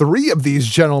all three of these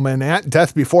gentlemen at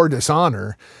Death Before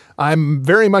Dishonor. I'm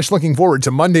very much looking forward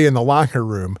to Monday in the Locker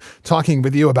Room, talking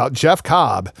with you about Jeff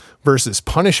Cobb versus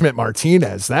Punishment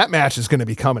Martinez. That match is going to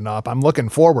be coming up. I'm looking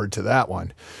forward to that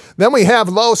one. Then we have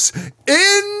Los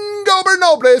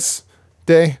Ingobernables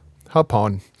de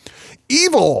Japón.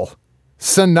 Evil,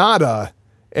 Sonata,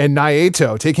 and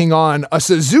Naito taking on a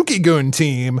Suzuki-gun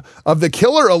team of the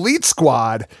Killer Elite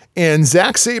Squad and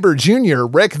Zack Sabre Jr.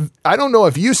 Rick, I don't know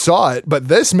if you saw it, but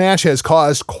this match has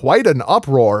caused quite an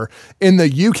uproar in the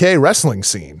UK wrestling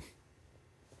scene.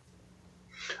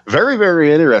 Very,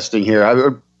 very interesting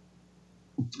here.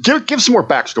 Give some more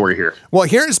backstory here. Well,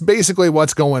 here's basically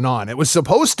what's going on. It was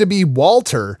supposed to be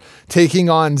Walter taking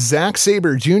on Zack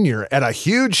Sabre Jr. at a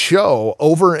huge show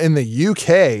over in the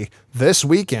UK this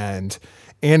weekend.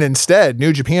 And instead,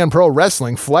 New Japan Pro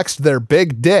Wrestling flexed their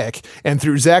big dick and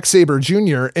threw Zack Sabre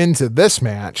Jr. into this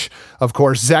match. Of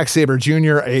course, Zack Sabre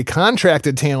Jr., a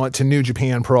contracted talent to New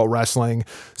Japan Pro Wrestling.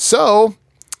 So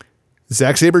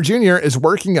Zack Sabre Jr. is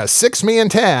working a 6-man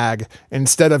tag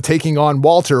instead of taking on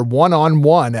Walter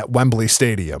one-on-one at Wembley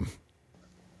Stadium.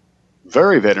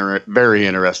 Very, very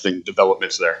interesting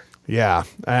developments there. Yeah,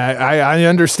 I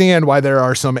understand why there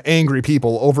are some angry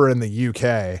people over in the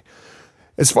UK.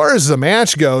 As far as the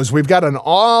match goes, we've got an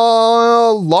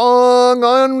long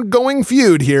ongoing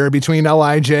feud here between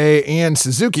LIJ and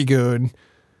Suzuki-gun.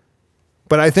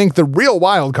 But I think the real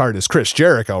wild card is Chris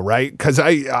Jericho, right? Because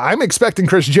I'm expecting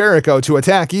Chris Jericho to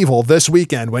attack Evil this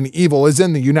weekend when Evil is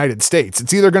in the United States.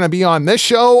 It's either going to be on this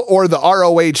show or the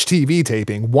ROH TV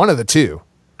taping, one of the two.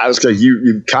 I was going to,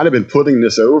 you've kind of been putting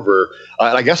this over.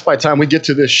 And I guess by the time we get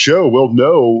to this show, we'll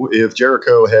know if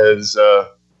Jericho has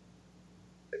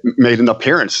made an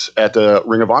appearance at the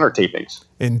Ring of Honor tapings.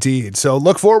 Indeed. So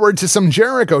look forward to some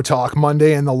Jericho talk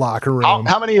Monday in the Locker Room.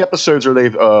 How many episodes are they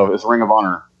is Ring of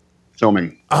Honor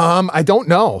filming? I don't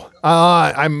know.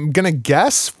 I'm going to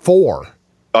guess 4.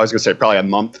 I was going to say probably a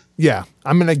month. Yeah,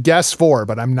 I'm going to guess 4,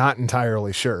 but I'm not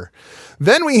entirely sure.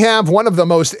 Then we have one of the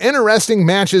most interesting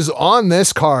matches on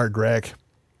this card, Rick.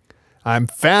 I'm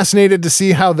fascinated to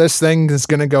see how this thing is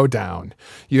going to go down.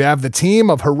 You have the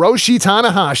team of Hiroshi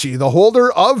Tanahashi, the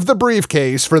holder of the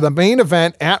briefcase for the main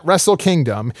event at Wrestle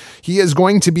Kingdom. He is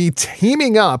going to be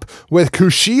teaming up with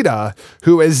Kushida,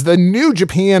 who is the New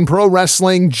Japan Pro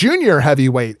Wrestling Junior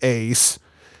Heavyweight Ace.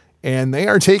 And they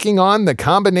are taking on the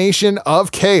combination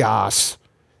of Chaos,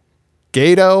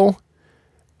 Gato,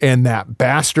 and that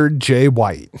bastard Jay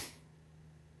White.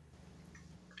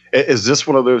 Is this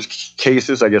one of those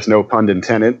cases, I guess no pun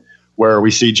intended, where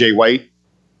we see Jay White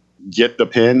get the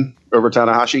pin over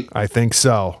Tanahashi? I think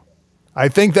so. I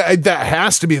think that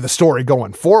has to be the story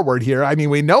going forward here. I mean,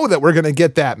 we know that we're going to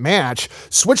get that match.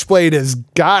 Switchblade has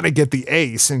got to get the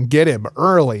ace and get him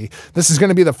early. This is going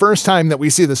to be the first time that we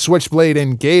see the Switchblade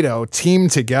and Gato team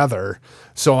together.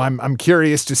 So I'm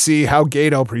curious to see how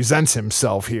Gato presents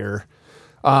himself here.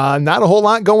 Not a whole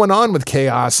lot going on with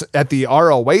Chaos at the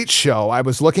ROH show. I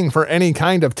was looking for any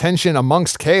kind of tension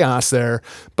amongst Chaos there,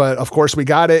 but of course we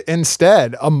got it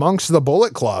instead amongst the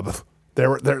Bullet Club. There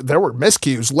were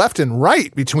miscues left and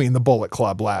right between the Bullet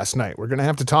Club last night. We're going to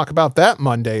have to talk about that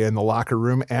Monday in the Locker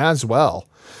Room as well.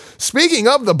 Speaking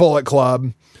of the Bullet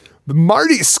Club,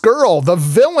 Marty Scurll, the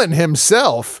villain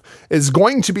himself, is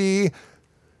going to be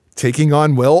taking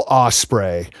on Will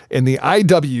Ospreay in the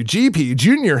IWGP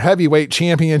Junior Heavyweight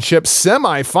Championship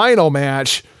semifinal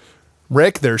match.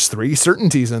 Rick, there's 3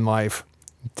 certainties in life: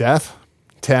 death,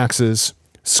 taxes,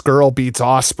 Scurll beats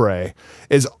Ospreay.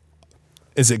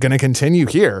 Is it going to continue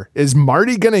here? Is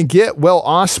Marty going to get Will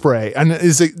Ospreay? And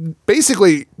is it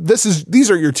basically these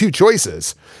are your 2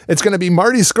 choices? It's going to be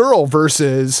Marty Scurll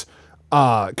versus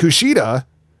Kushida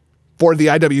for the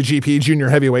IWGP Junior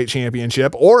Heavyweight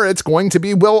Championship, or it's going to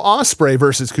be Will Ospreay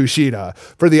versus Kushida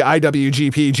for the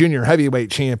IWGP Junior Heavyweight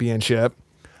Championship.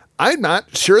 I'm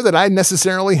not sure that I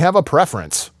necessarily have a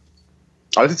preference.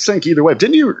 I think either way.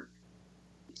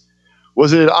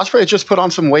 Was it Ospreay just put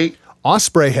on some weight?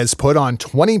 Ospreay has put on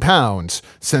 20 pounds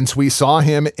since we saw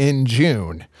him in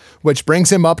June, which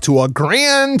brings him up to a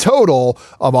grand total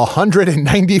of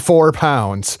 194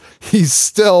 pounds. He's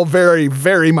still very,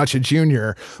 very much a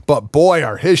junior, but boy,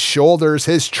 are his shoulders,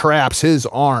 his traps, his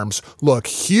arms look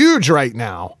huge right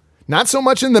now. Not so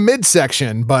much in the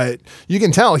midsection, but you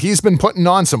can tell he's been putting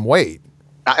on some weight.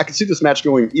 I can see this match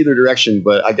going either direction,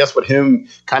 but I guess with him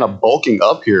kind of bulking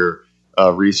up here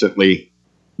recently,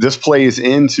 this plays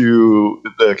into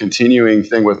the continuing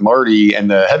thing with Marty and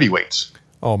the heavyweights.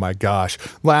 Oh my gosh.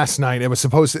 Last night, it was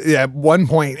supposed to, at one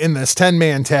point in this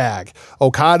 10-man tag,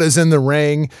 Okada's in the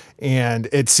ring, and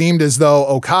it seemed as though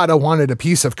Okada wanted a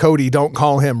piece of Cody, don't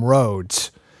call him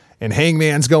Rhodes. And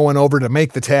Hangman's going over to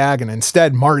make the tag, and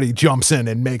instead Marty jumps in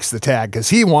and makes the tag because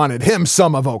he wanted him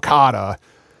some of Okada.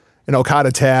 And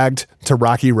Okada tagged to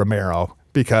Rocky Romero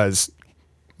because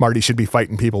Marty should be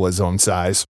fighting people his own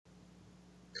size.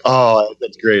 Oh,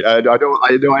 that's great. I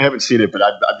haven't seen it, but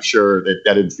I'm sure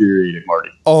that infuriated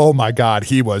Marty. Oh my God.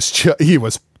 He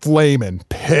was flaming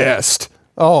pissed.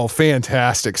 Oh,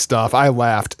 fantastic stuff. I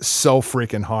laughed so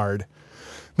freaking hard.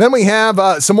 Then we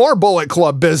have some more Bullet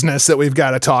Club business that we've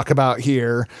got to talk about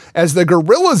here as the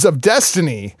Gorillas of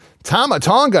Destiny, Tama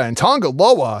Tonga and Tonga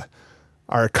Loa,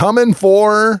 are coming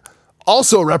for,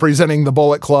 also representing the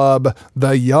Bullet Club,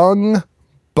 the Young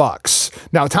Bucks.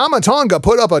 Now, Tama Tonga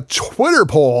put up a Twitter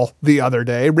poll the other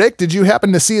day. Rick, did you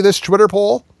happen to see this Twitter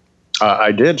poll?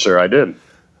 I did, sir. I did.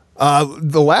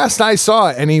 The last I saw,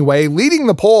 anyway, leading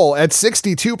the poll at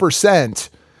 62%,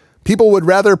 people would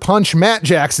rather punch Matt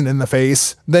Jackson in the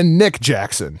face than Nick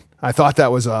Jackson. I thought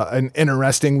that was an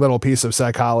interesting little piece of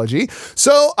psychology.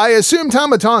 So I assume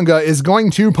Tama Tonga is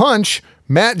going to punch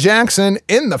Matt Jackson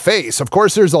in the face. Of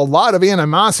course, there's a lot of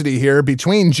animosity here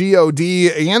between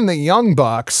G.O.D. and the Young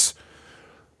Bucks.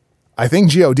 I think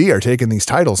G.O.D. are taking these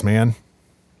titles, man.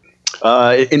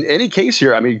 In any case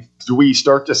here, I mean, do we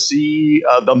start to see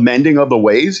the mending of the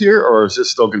ways here, or is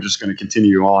this still just going to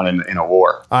continue on in a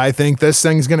war? I think this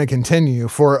thing's going to continue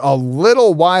for a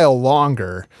little while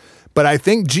longer. But I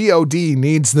think G.O.D.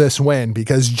 needs this win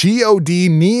because G.O.D.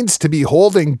 needs to be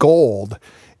holding gold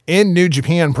in New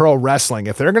Japan Pro Wrestling.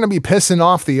 If they're going to be pissing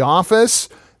off the office,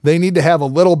 they need to have a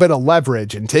little bit of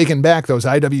leverage, and taking back those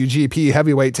IWGP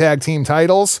Heavyweight Tag Team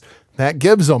titles, that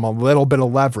gives them a little bit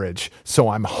of leverage. So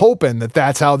I'm hoping that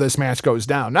that's how this match goes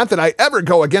down. Not that I ever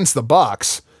go against the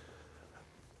Bucks,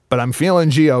 but I'm feeling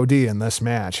G.O.D. in this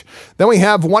match. Then we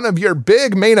have one of your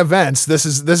big main events. This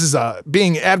is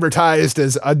being advertised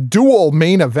as a dual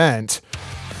main event.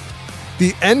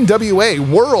 The NWA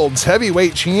World's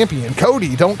Heavyweight Champion,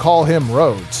 Cody, don't call him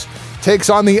Rhodes, takes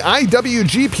on the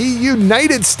IWGP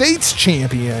United States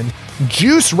Champion,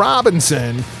 Juice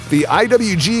Robinson. The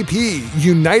IWGP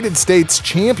United States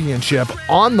Championship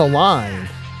on the line.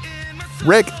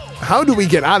 Rick, how do we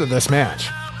get out of this match?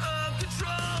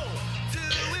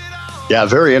 Yeah,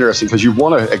 very interesting because you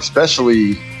want to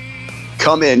especially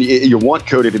come in, you want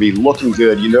Cody to be looking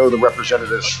good. You know the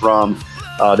representatives from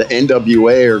the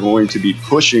NWA are going to be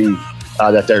pushing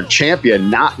that their champion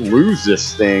not lose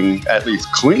this thing, at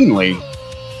least cleanly.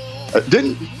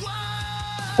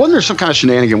 Wasn't there some kind of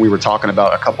shenanigan we were talking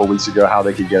about a couple of weeks ago, how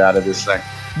they could get out of this thing?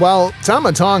 Well,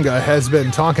 Tama Tonga has been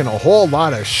talking a whole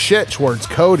lot of shit towards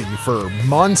Cody for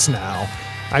months now.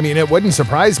 I mean, it wouldn't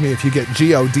surprise me if you get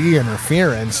G.O.D.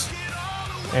 interference.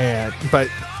 But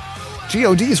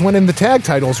G.O.D.'s winning the tag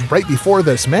titles right before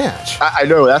this match. I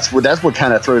know, that's what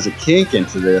kind of throws a kink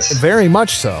into this. Very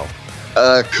much so.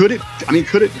 Could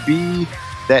it be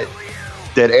that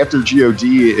after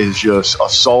G.O.D. is just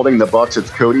assaulting the Bucks, it's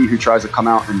Cody who tries to come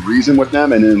out and reason with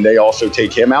them, and then they also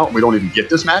take him out, and we don't even get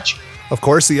this match? Of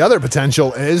course, the other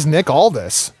potential is Nick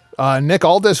Aldis. Nick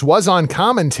Aldis was on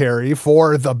commentary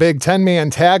for the big 10-man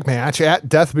tag match at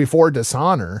Death Before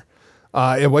Dishonor.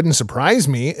 It wouldn't surprise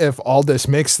me if Aldis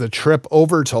makes the trip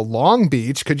over to Long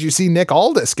Beach. Could you see Nick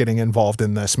Aldis getting involved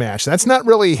in this match? That's not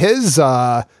really his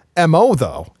MO,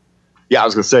 though. Yeah, I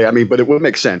was going to say, I mean, but it would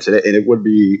make sense, and it would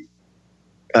be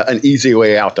an easy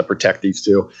way out to protect these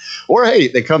two. Or, hey,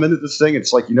 they come into this thing,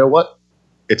 it's like, you know what?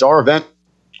 It's our event.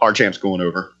 Our champ's going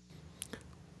over.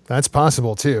 That's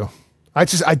possible, too. I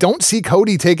don't see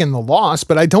Cody taking the loss,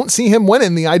 but I don't see him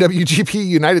winning the IWGP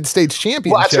United States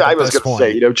Championship. Well, that's what I was going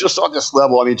to say. Just on this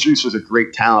level, I mean, Juice was a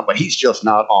great talent, but he's just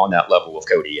not on that level of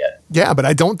Cody yet. Yeah, but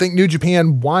I don't think New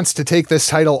Japan wants to take this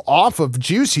title off of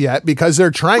Juice yet because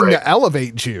they're trying to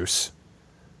elevate Juice.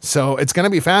 So it's going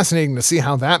to be fascinating to see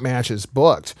how that match is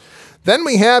booked. Then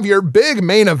we have your big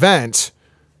main event.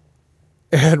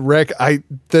 And Rick,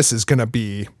 this is going to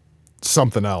be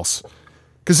something else.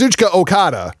 Kazuchika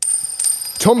Okada,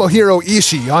 Tomohiro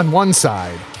Ishii on one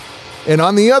side, And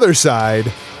on the other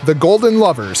side, the Golden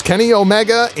Lovers, Kenny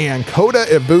Omega and Kota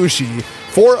Ibushi,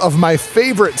 4 of my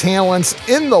favorite talents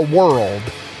in the world.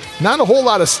 Not a whole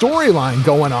lot of storyline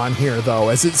going on here, though,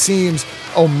 as it seems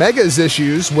Omega's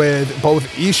issues with both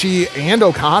Ishii and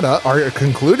Okada are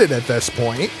concluded at this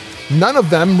point. None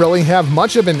of them really have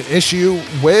much of an issue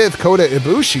with Kota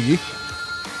Ibushi.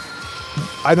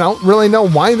 I don't really know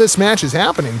why this match is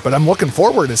happening, but I'm looking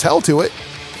forward as hell to it.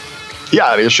 Yeah,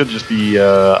 I mean, it should just be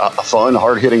a fun,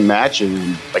 hard-hitting match,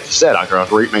 and like you said, a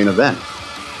great main event.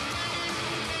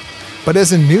 But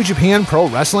as a New Japan Pro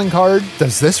Wrestling card,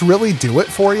 does this really do it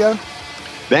for you?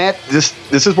 This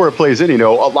is where it plays in. You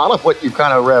know, a lot of what you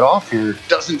kind of read off here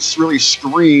doesn't really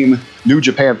scream New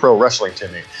Japan Pro Wrestling to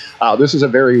me. This is a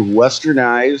very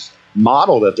westernized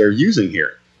model that they're using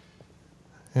here.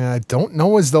 And I don't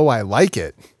know as though I like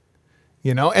it.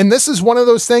 You know, and this is one of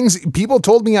those things, people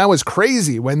told me I was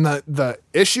crazy when the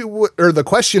issue or the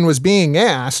question was being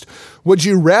asked, would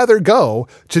you rather go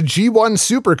to G1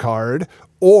 Supercard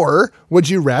or would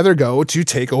you rather go to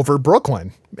TakeOver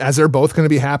Brooklyn, as they're both going to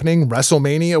be happening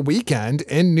WrestleMania weekend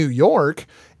in New York?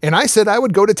 And I said I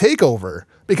would go to TakeOver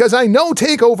because I know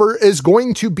TakeOver is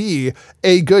going to be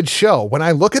a good show. When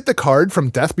I look at the card from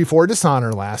Death Before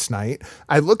Dishonor last night,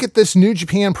 I look at this New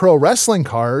Japan Pro Wrestling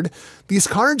card, these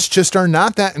cards just are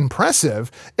not that impressive.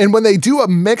 And when they do a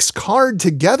mixed card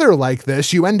together like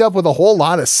this, you end up with a whole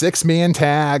lot of 6-man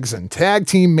tags and tag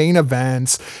team main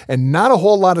events and not a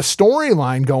whole lot of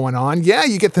storyline going on. Yeah,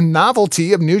 you get the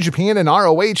novelty of New Japan and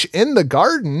ROH in the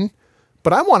Garden,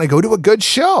 but I want to go to a good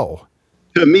show.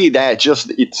 To me,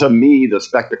 the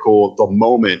spectacle, the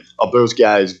moment of those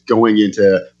guys going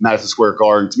into Madison Square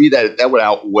Garden, to me, that would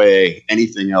outweigh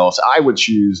anything else. I would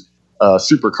choose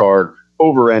Supercard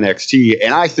over NXT.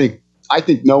 And I think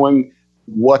knowing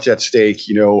what's at stake,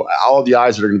 you know, all the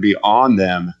eyes that are going to be on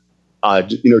them,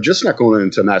 just not going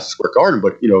into Madison Square Garden,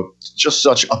 but, you know, just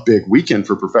such a big weekend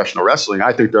for professional wrestling.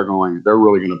 I think they're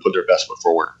really going to put their best foot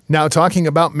forward. Now, talking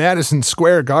about Madison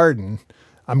Square Garden,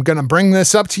 I'm going to bring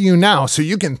this up to you now so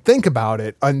you can think about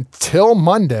it until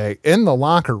Monday in the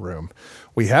locker room.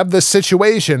 We have this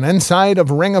situation inside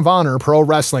of Ring of Honor Pro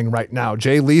Wrestling right now.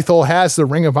 Jay Lethal has the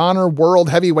Ring of Honor World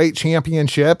Heavyweight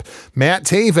Championship. Matt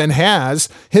Taven has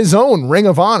his own Ring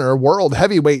of Honor World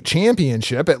Heavyweight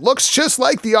Championship. It looks just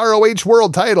like the ROH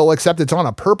World title, except it's on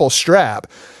a purple strap.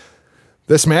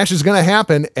 This match is going to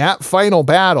happen at Final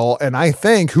Battle, and I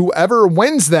think whoever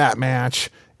wins that match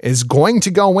is going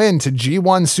to go into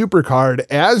G1 Supercard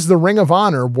as the Ring of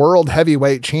Honor World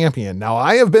Heavyweight Champion. Now,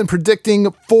 I have been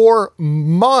predicting for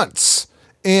months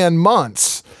and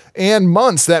months and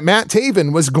months that Matt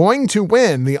Taven was going to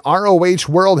win the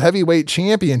ROH World Heavyweight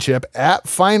Championship at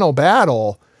Final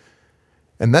Battle.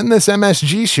 And then this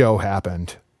MSG show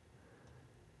happened.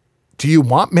 Do you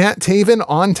want Matt Taven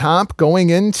on top going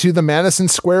into the Madison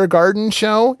Square Garden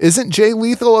show? Isn't Jay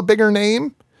Lethal a bigger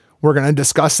name? We're going to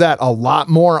discuss that a lot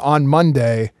more on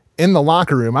Monday in the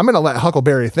locker room. I'm going to let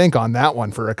Huckleberry think on that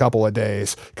one for a couple of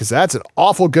days because that's an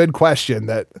awful good question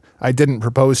that I didn't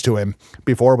propose to him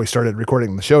before we started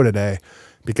recording the show today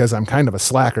because I'm kind of a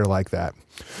slacker like that.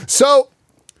 So,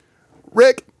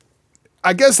 Rick,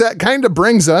 I guess that kind of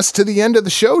brings us to the end of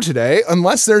the show today,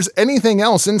 unless there's anything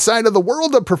else inside of the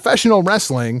world of professional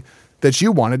wrestling that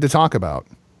you wanted to talk about.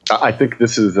 I think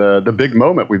this is the big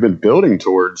moment we've been building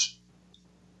towards.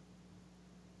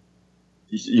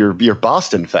 Your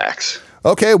Boston facts.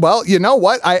 Okay, well, you know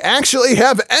what? I actually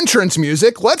have entrance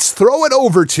music. Let's throw it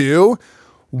over to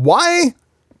why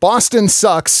Boston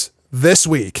sucks this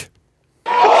week.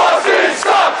 Boston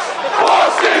sucks!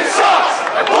 Boston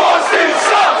sucks! Boston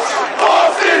sucks!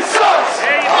 Boston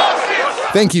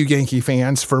sucks! Thank you, Yankee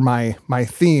fans, for my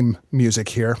theme music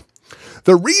here.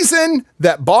 The reason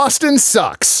that Boston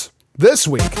sucks this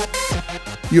week.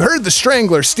 You heard the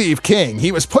Strangler, Steve King.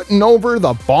 He was putting over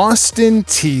the Boston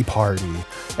Tea Party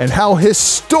and how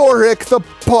historic the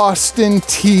Boston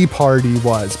Tea Party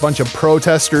was. Bunch of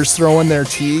protesters throwing their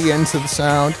tea into the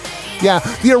sound. Yeah,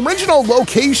 the original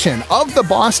location of the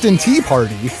Boston Tea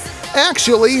Party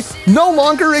actually no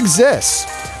longer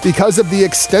exists because of the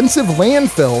extensive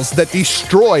landfills that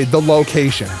destroyed the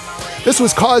location. This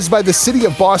was caused by the city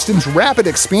of Boston's rapid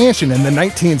expansion in the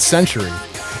 19th century.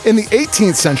 In the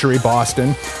 18th century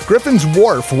Boston, Griffin's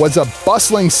Wharf was a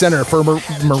bustling center for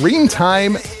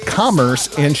maritime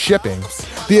commerce and shipping.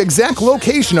 The exact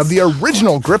location of the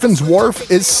original Griffin's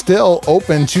Wharf is still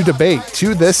open to debate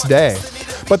to this day.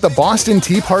 But the Boston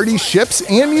Tea Party Ships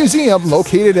and Museum,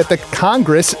 located at the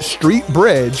Congress Street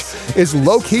Bridge, is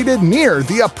located near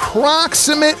the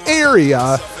approximate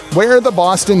area where the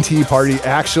Boston Tea Party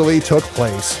actually took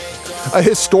place. A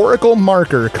historical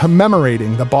marker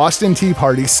commemorating the Boston Tea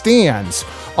Party stands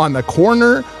on the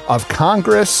corner of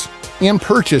Congress and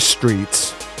Purchase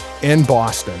Streets in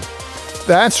Boston.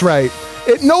 That's right.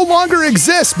 It no longer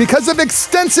exists because of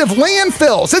extensive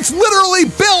landfills. It's literally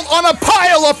built on a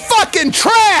pile of fucking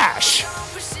trash.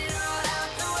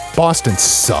 Boston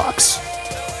sucks.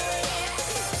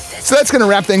 So that's going to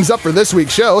wrap things up for this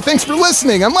week's show. Thanks for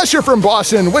listening, unless you're from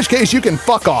Boston, in which case you can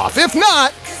fuck off. If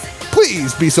not,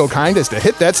 please be so kind as to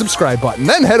hit that subscribe button.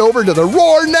 Then head over to the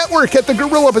Roar Network at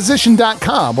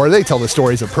thegorillaposition.com, where they tell the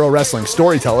stories of pro wrestling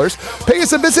storytellers. Pay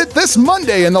us a visit this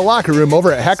Monday in the locker room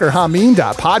over at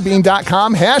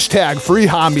hackerhameen.podbean.com,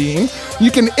 #FreeHameen.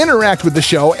 You can interact with the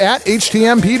show at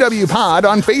HTMPWPod,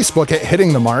 on Facebook at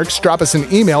Hitting the Marks. Drop us an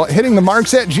email at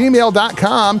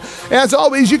hittingthemarks@gmail.com. As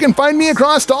always, you can find me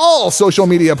across all social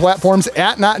media platforms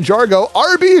at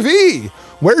NotJargo_RBV.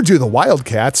 Where do the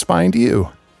Wildcats find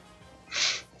you?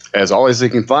 As always, they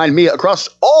can find me across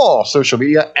all social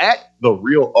media at The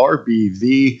Real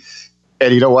RBV.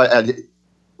 And you know what?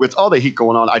 With all the heat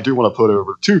going on, I do want to put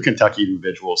over two Kentucky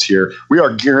individuals here. We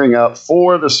are gearing up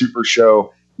for the Super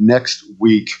Show next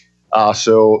week.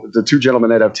 So the two gentlemen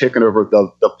that have taken over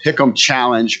the Pick'em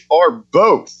Challenge are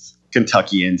both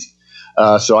Kentuckians.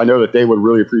 So I know that they would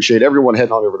really appreciate everyone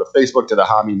heading on over to Facebook to the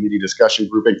Hameen Media Discussion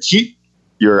Group, and keep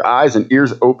your eyes and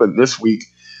ears open this week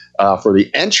for the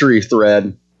entry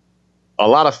thread. A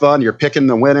lot of fun. You're picking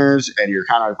the winners, and you're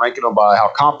kind of ranking them by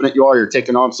how confident you are. You're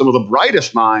taking on some of the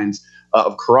brightest minds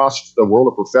across the world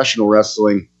of professional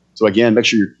wrestling. So again, make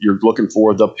sure you're looking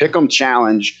for the Pick'em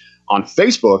Challenge on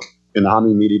Facebook in the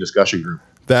Hameen Media Discussion Group.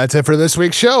 That's it for this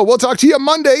week's show. We'll talk to you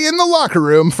Monday in the locker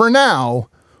room. For now,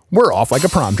 we're off like a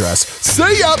prom dress.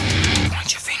 See ya!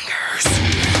 Point your fingers.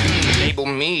 Label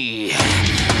me.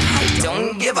 I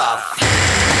don't give up.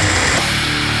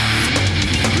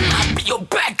 I'll be your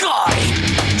bad guy.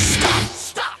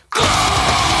 Stop, go!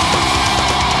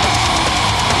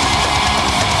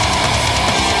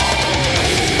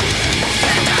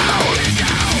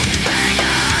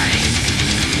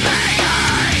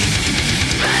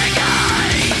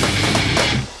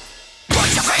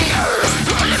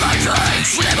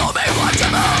 Never be what you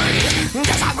be.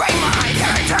 Cause I bring my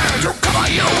character to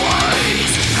cover your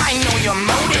ways. I know your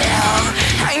motive,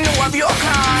 I know of your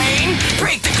kind.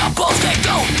 Break the couples that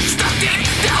go stuck deep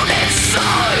down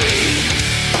inside.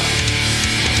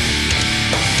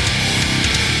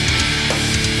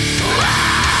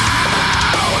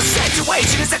 Wow,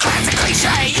 situation is a classic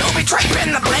cliche. You'll be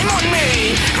draping the blame on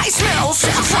me. I smell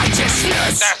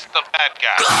self-righteousness. That's the bad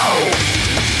guy. Go!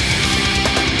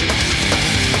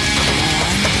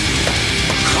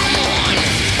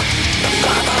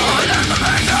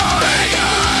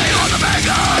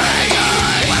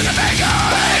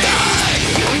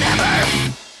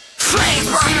 Flames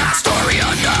burn that story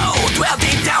unknown. Dwell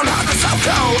deep down on the south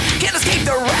code. Can't escape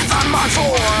the wrath I'm on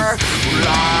for.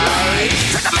 Light.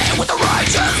 Take the man with the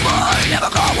righteous mind. Never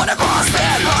caught when I cross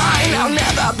that line. I'll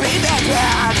never be that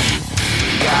bad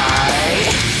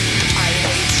guy. I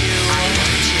hate you. I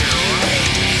hate you.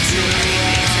 Hate me too.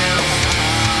 Hate me too.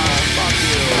 Fuck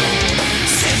you.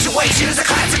 Situation is a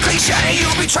classic cliche.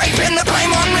 You'll be draping the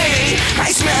blame on me.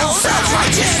 I smell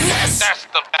self-righteousness. That's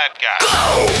the bad guy.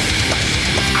 Go!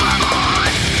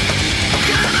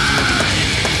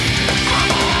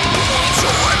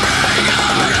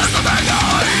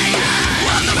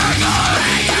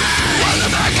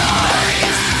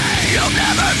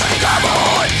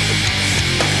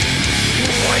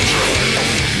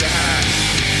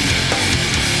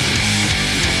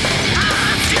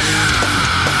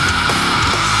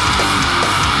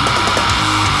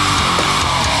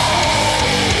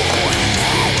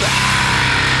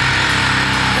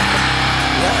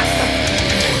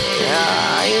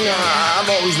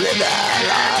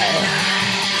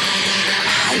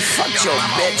 Fucked your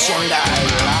bitch and I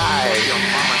lied.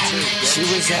 She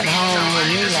was at home with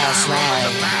me last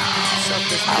night.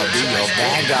 I'll be your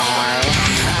bad guy.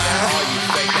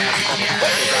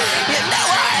 You know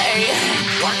I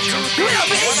will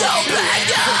be your bad guy.